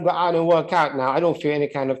I'm going to go out and work out now. I don't feel any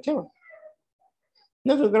kind of terror.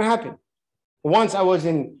 Nothing's going to happen. Once when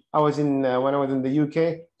I was in the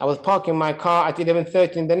UK, I was parking my car at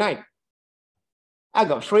 11:30 in the night. I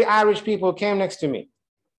got 3 Irish people came next to me.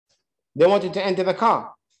 They wanted to enter the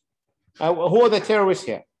car. Who are the terrorists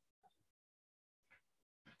here?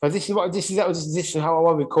 But this is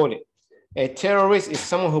how we call it. A terrorist is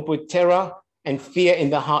someone who put terror and fear in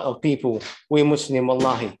the heart of people. We Muslim,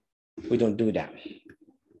 wallahi, we don't do that.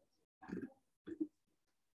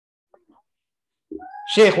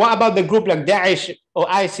 Sheikh, what about the group like Daesh or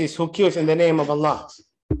ISIS who kills in the name of Allah?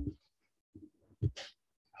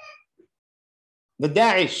 The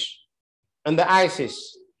Daesh and the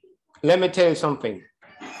ISIS, let me tell you something.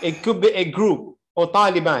 It could be a group or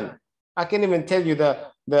Taliban. I can't even tell you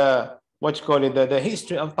the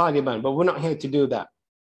history of Taliban, but we're not here to do that.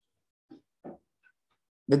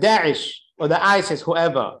 The Daesh or the ISIS,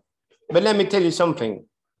 whoever. But let me tell you something.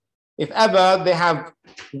 If ever they have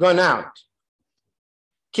gone out,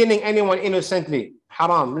 killing anyone innocently,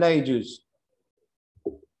 haram, la yajuz.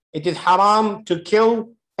 It is haram to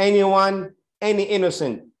kill anyone, any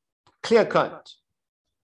innocent, clear cut.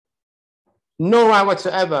 No right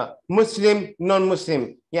whatsoever, Muslim,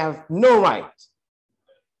 non-Muslim. You have no right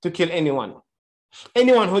to kill anyone.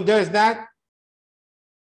 Anyone who does that,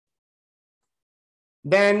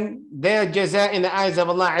 then their jaza in the eyes of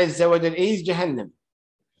Allah Azza wa Jal is Jahannam.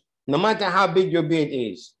 No matter how big your beard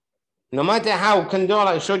is, no matter how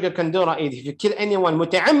short your kandura is, if you kill anyone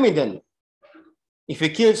muta'ammidan, If you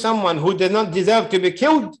kill someone who does not deserve to be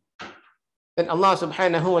killed, then Allah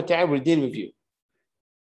subhanahu wa ta'ala will deal with you.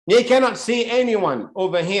 You cannot see anyone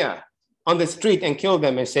over here on the street and kill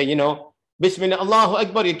them and say, you know, Bismillah, Allahu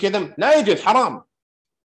Akbar, you kill them. La yajuz, haram.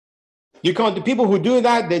 You can't. The people who do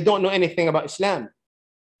that, they don't know anything about Islam.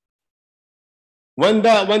 When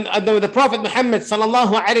the Prophet Muhammad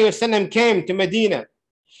sallallahu alaihi wasallam came to Medina,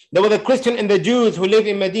 there were the Christians and the Jews who lived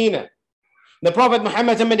in Medina. The Prophet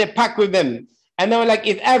Muhammad made a pact with them. And they were like,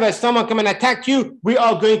 if ever someone come and attack you, we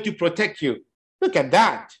are going to protect you. Look at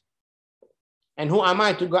that. And who am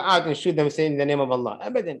I to go out and shoot them saying in the name of Allah?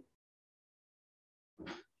 Abadan.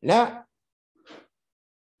 No.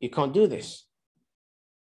 You can't do this.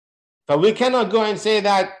 But we cannot go and say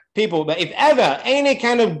that people, but if ever any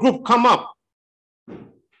kind of group come up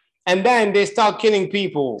and then they start killing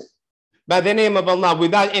people by the name of Allah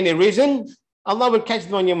without any reason, Allah will catch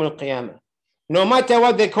them on Yawm al-Qiyamah. No matter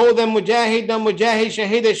what they call them, Mujahid,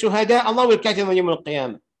 Shahid, Shuhada, Allah will catch them on Yawm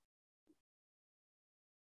al-Qiyamah.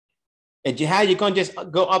 A jihad, you can't just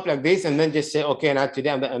go up like this and then just say, okay, now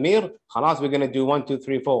today I'm the Amir, khalas, we're going to do 1, 2,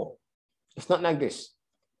 3, 4. It's not like this.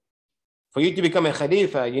 For you to become a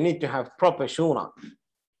Khalifa, you need to have proper shura.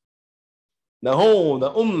 The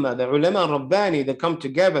ummah, the ulama Rabbani, they come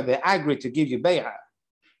together, they agree to give you bay'ah.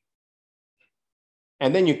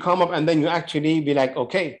 And then you come up and then you actually be like,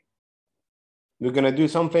 okay, we're going to do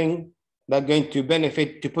something that's going to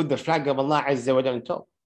benefit, to put the flag of Allah Azza wa Jalla on top.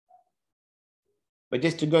 But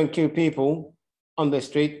just to go and kill people on the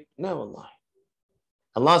street, no, Allah.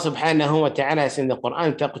 Allah subhanahu wa ta'ala says in the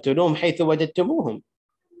Quran, تَقْتُلُوهُمْ حَيْثُ وَجَدْتُمُوهُمْ.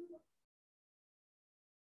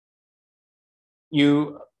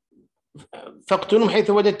 You فَقْتُلُوهُمْ حَيْثُ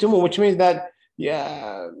وَجَدْتُمُوهُمْ, which means that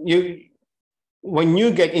when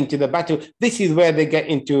you get into the battle, this is where they get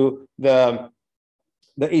into the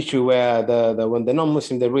issue where when the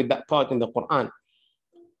non-Muslim, they read that part in the Quran.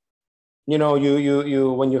 You know,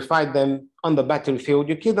 you when you fight them on the battlefield,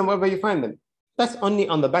 you kill them wherever you find them. That's only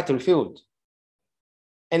on the battlefield.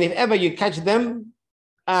 And if ever you catch them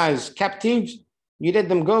as captives, you let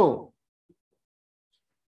them go.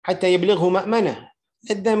 حتى يبلغه مأمنة.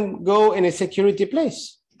 Let them go in a security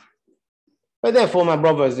place. But therefore, my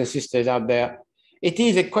brothers and sisters out there, it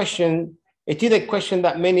is a question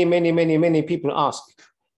that many people ask.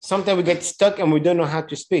 Sometimes we get stuck and we don't know how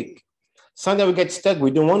to speak. Sometimes we get stuck,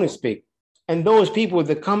 we don't want to speak. And those people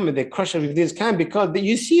that come and they crush us with this kind, because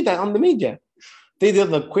you see that on the media. They did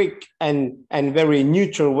the quick and very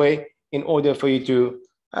neutral way in order for you to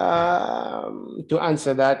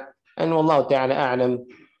answer that. And Wallahu ta'ala a'lam.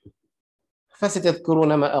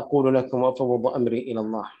 فستذكرون ما أقول لكم وأفوض أمري إلى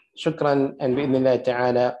الله. شكرا, and بإذن الله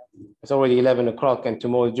تعالى, it's already 11 o'clock and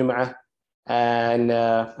tomorrow Jum'ah. And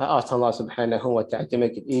I asked Allah subhanahu wa ta'ala to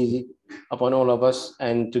make it easy upon all of us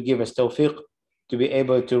and to give us tawfiq to be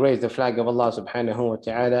able to raise the flag of Allah subhanahu wa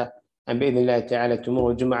ta'ala. And bi'idhnillah ta'ala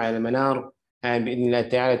tomorrow Jum'ah al-Manar, and bi'idhnillah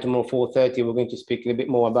ta'ala tomorrow 4:30 we're going to speak a little bit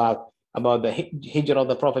more about the Hijrah of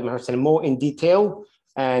the Prophet Muhammad more in detail.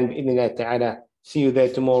 And bi'idhnillah ta'ala, see you there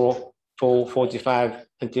tomorrow 4:45.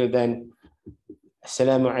 Until then,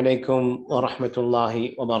 Assalamu alaikum wa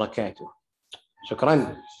rahmatullahi wa barakatuh.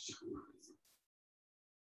 Shukran.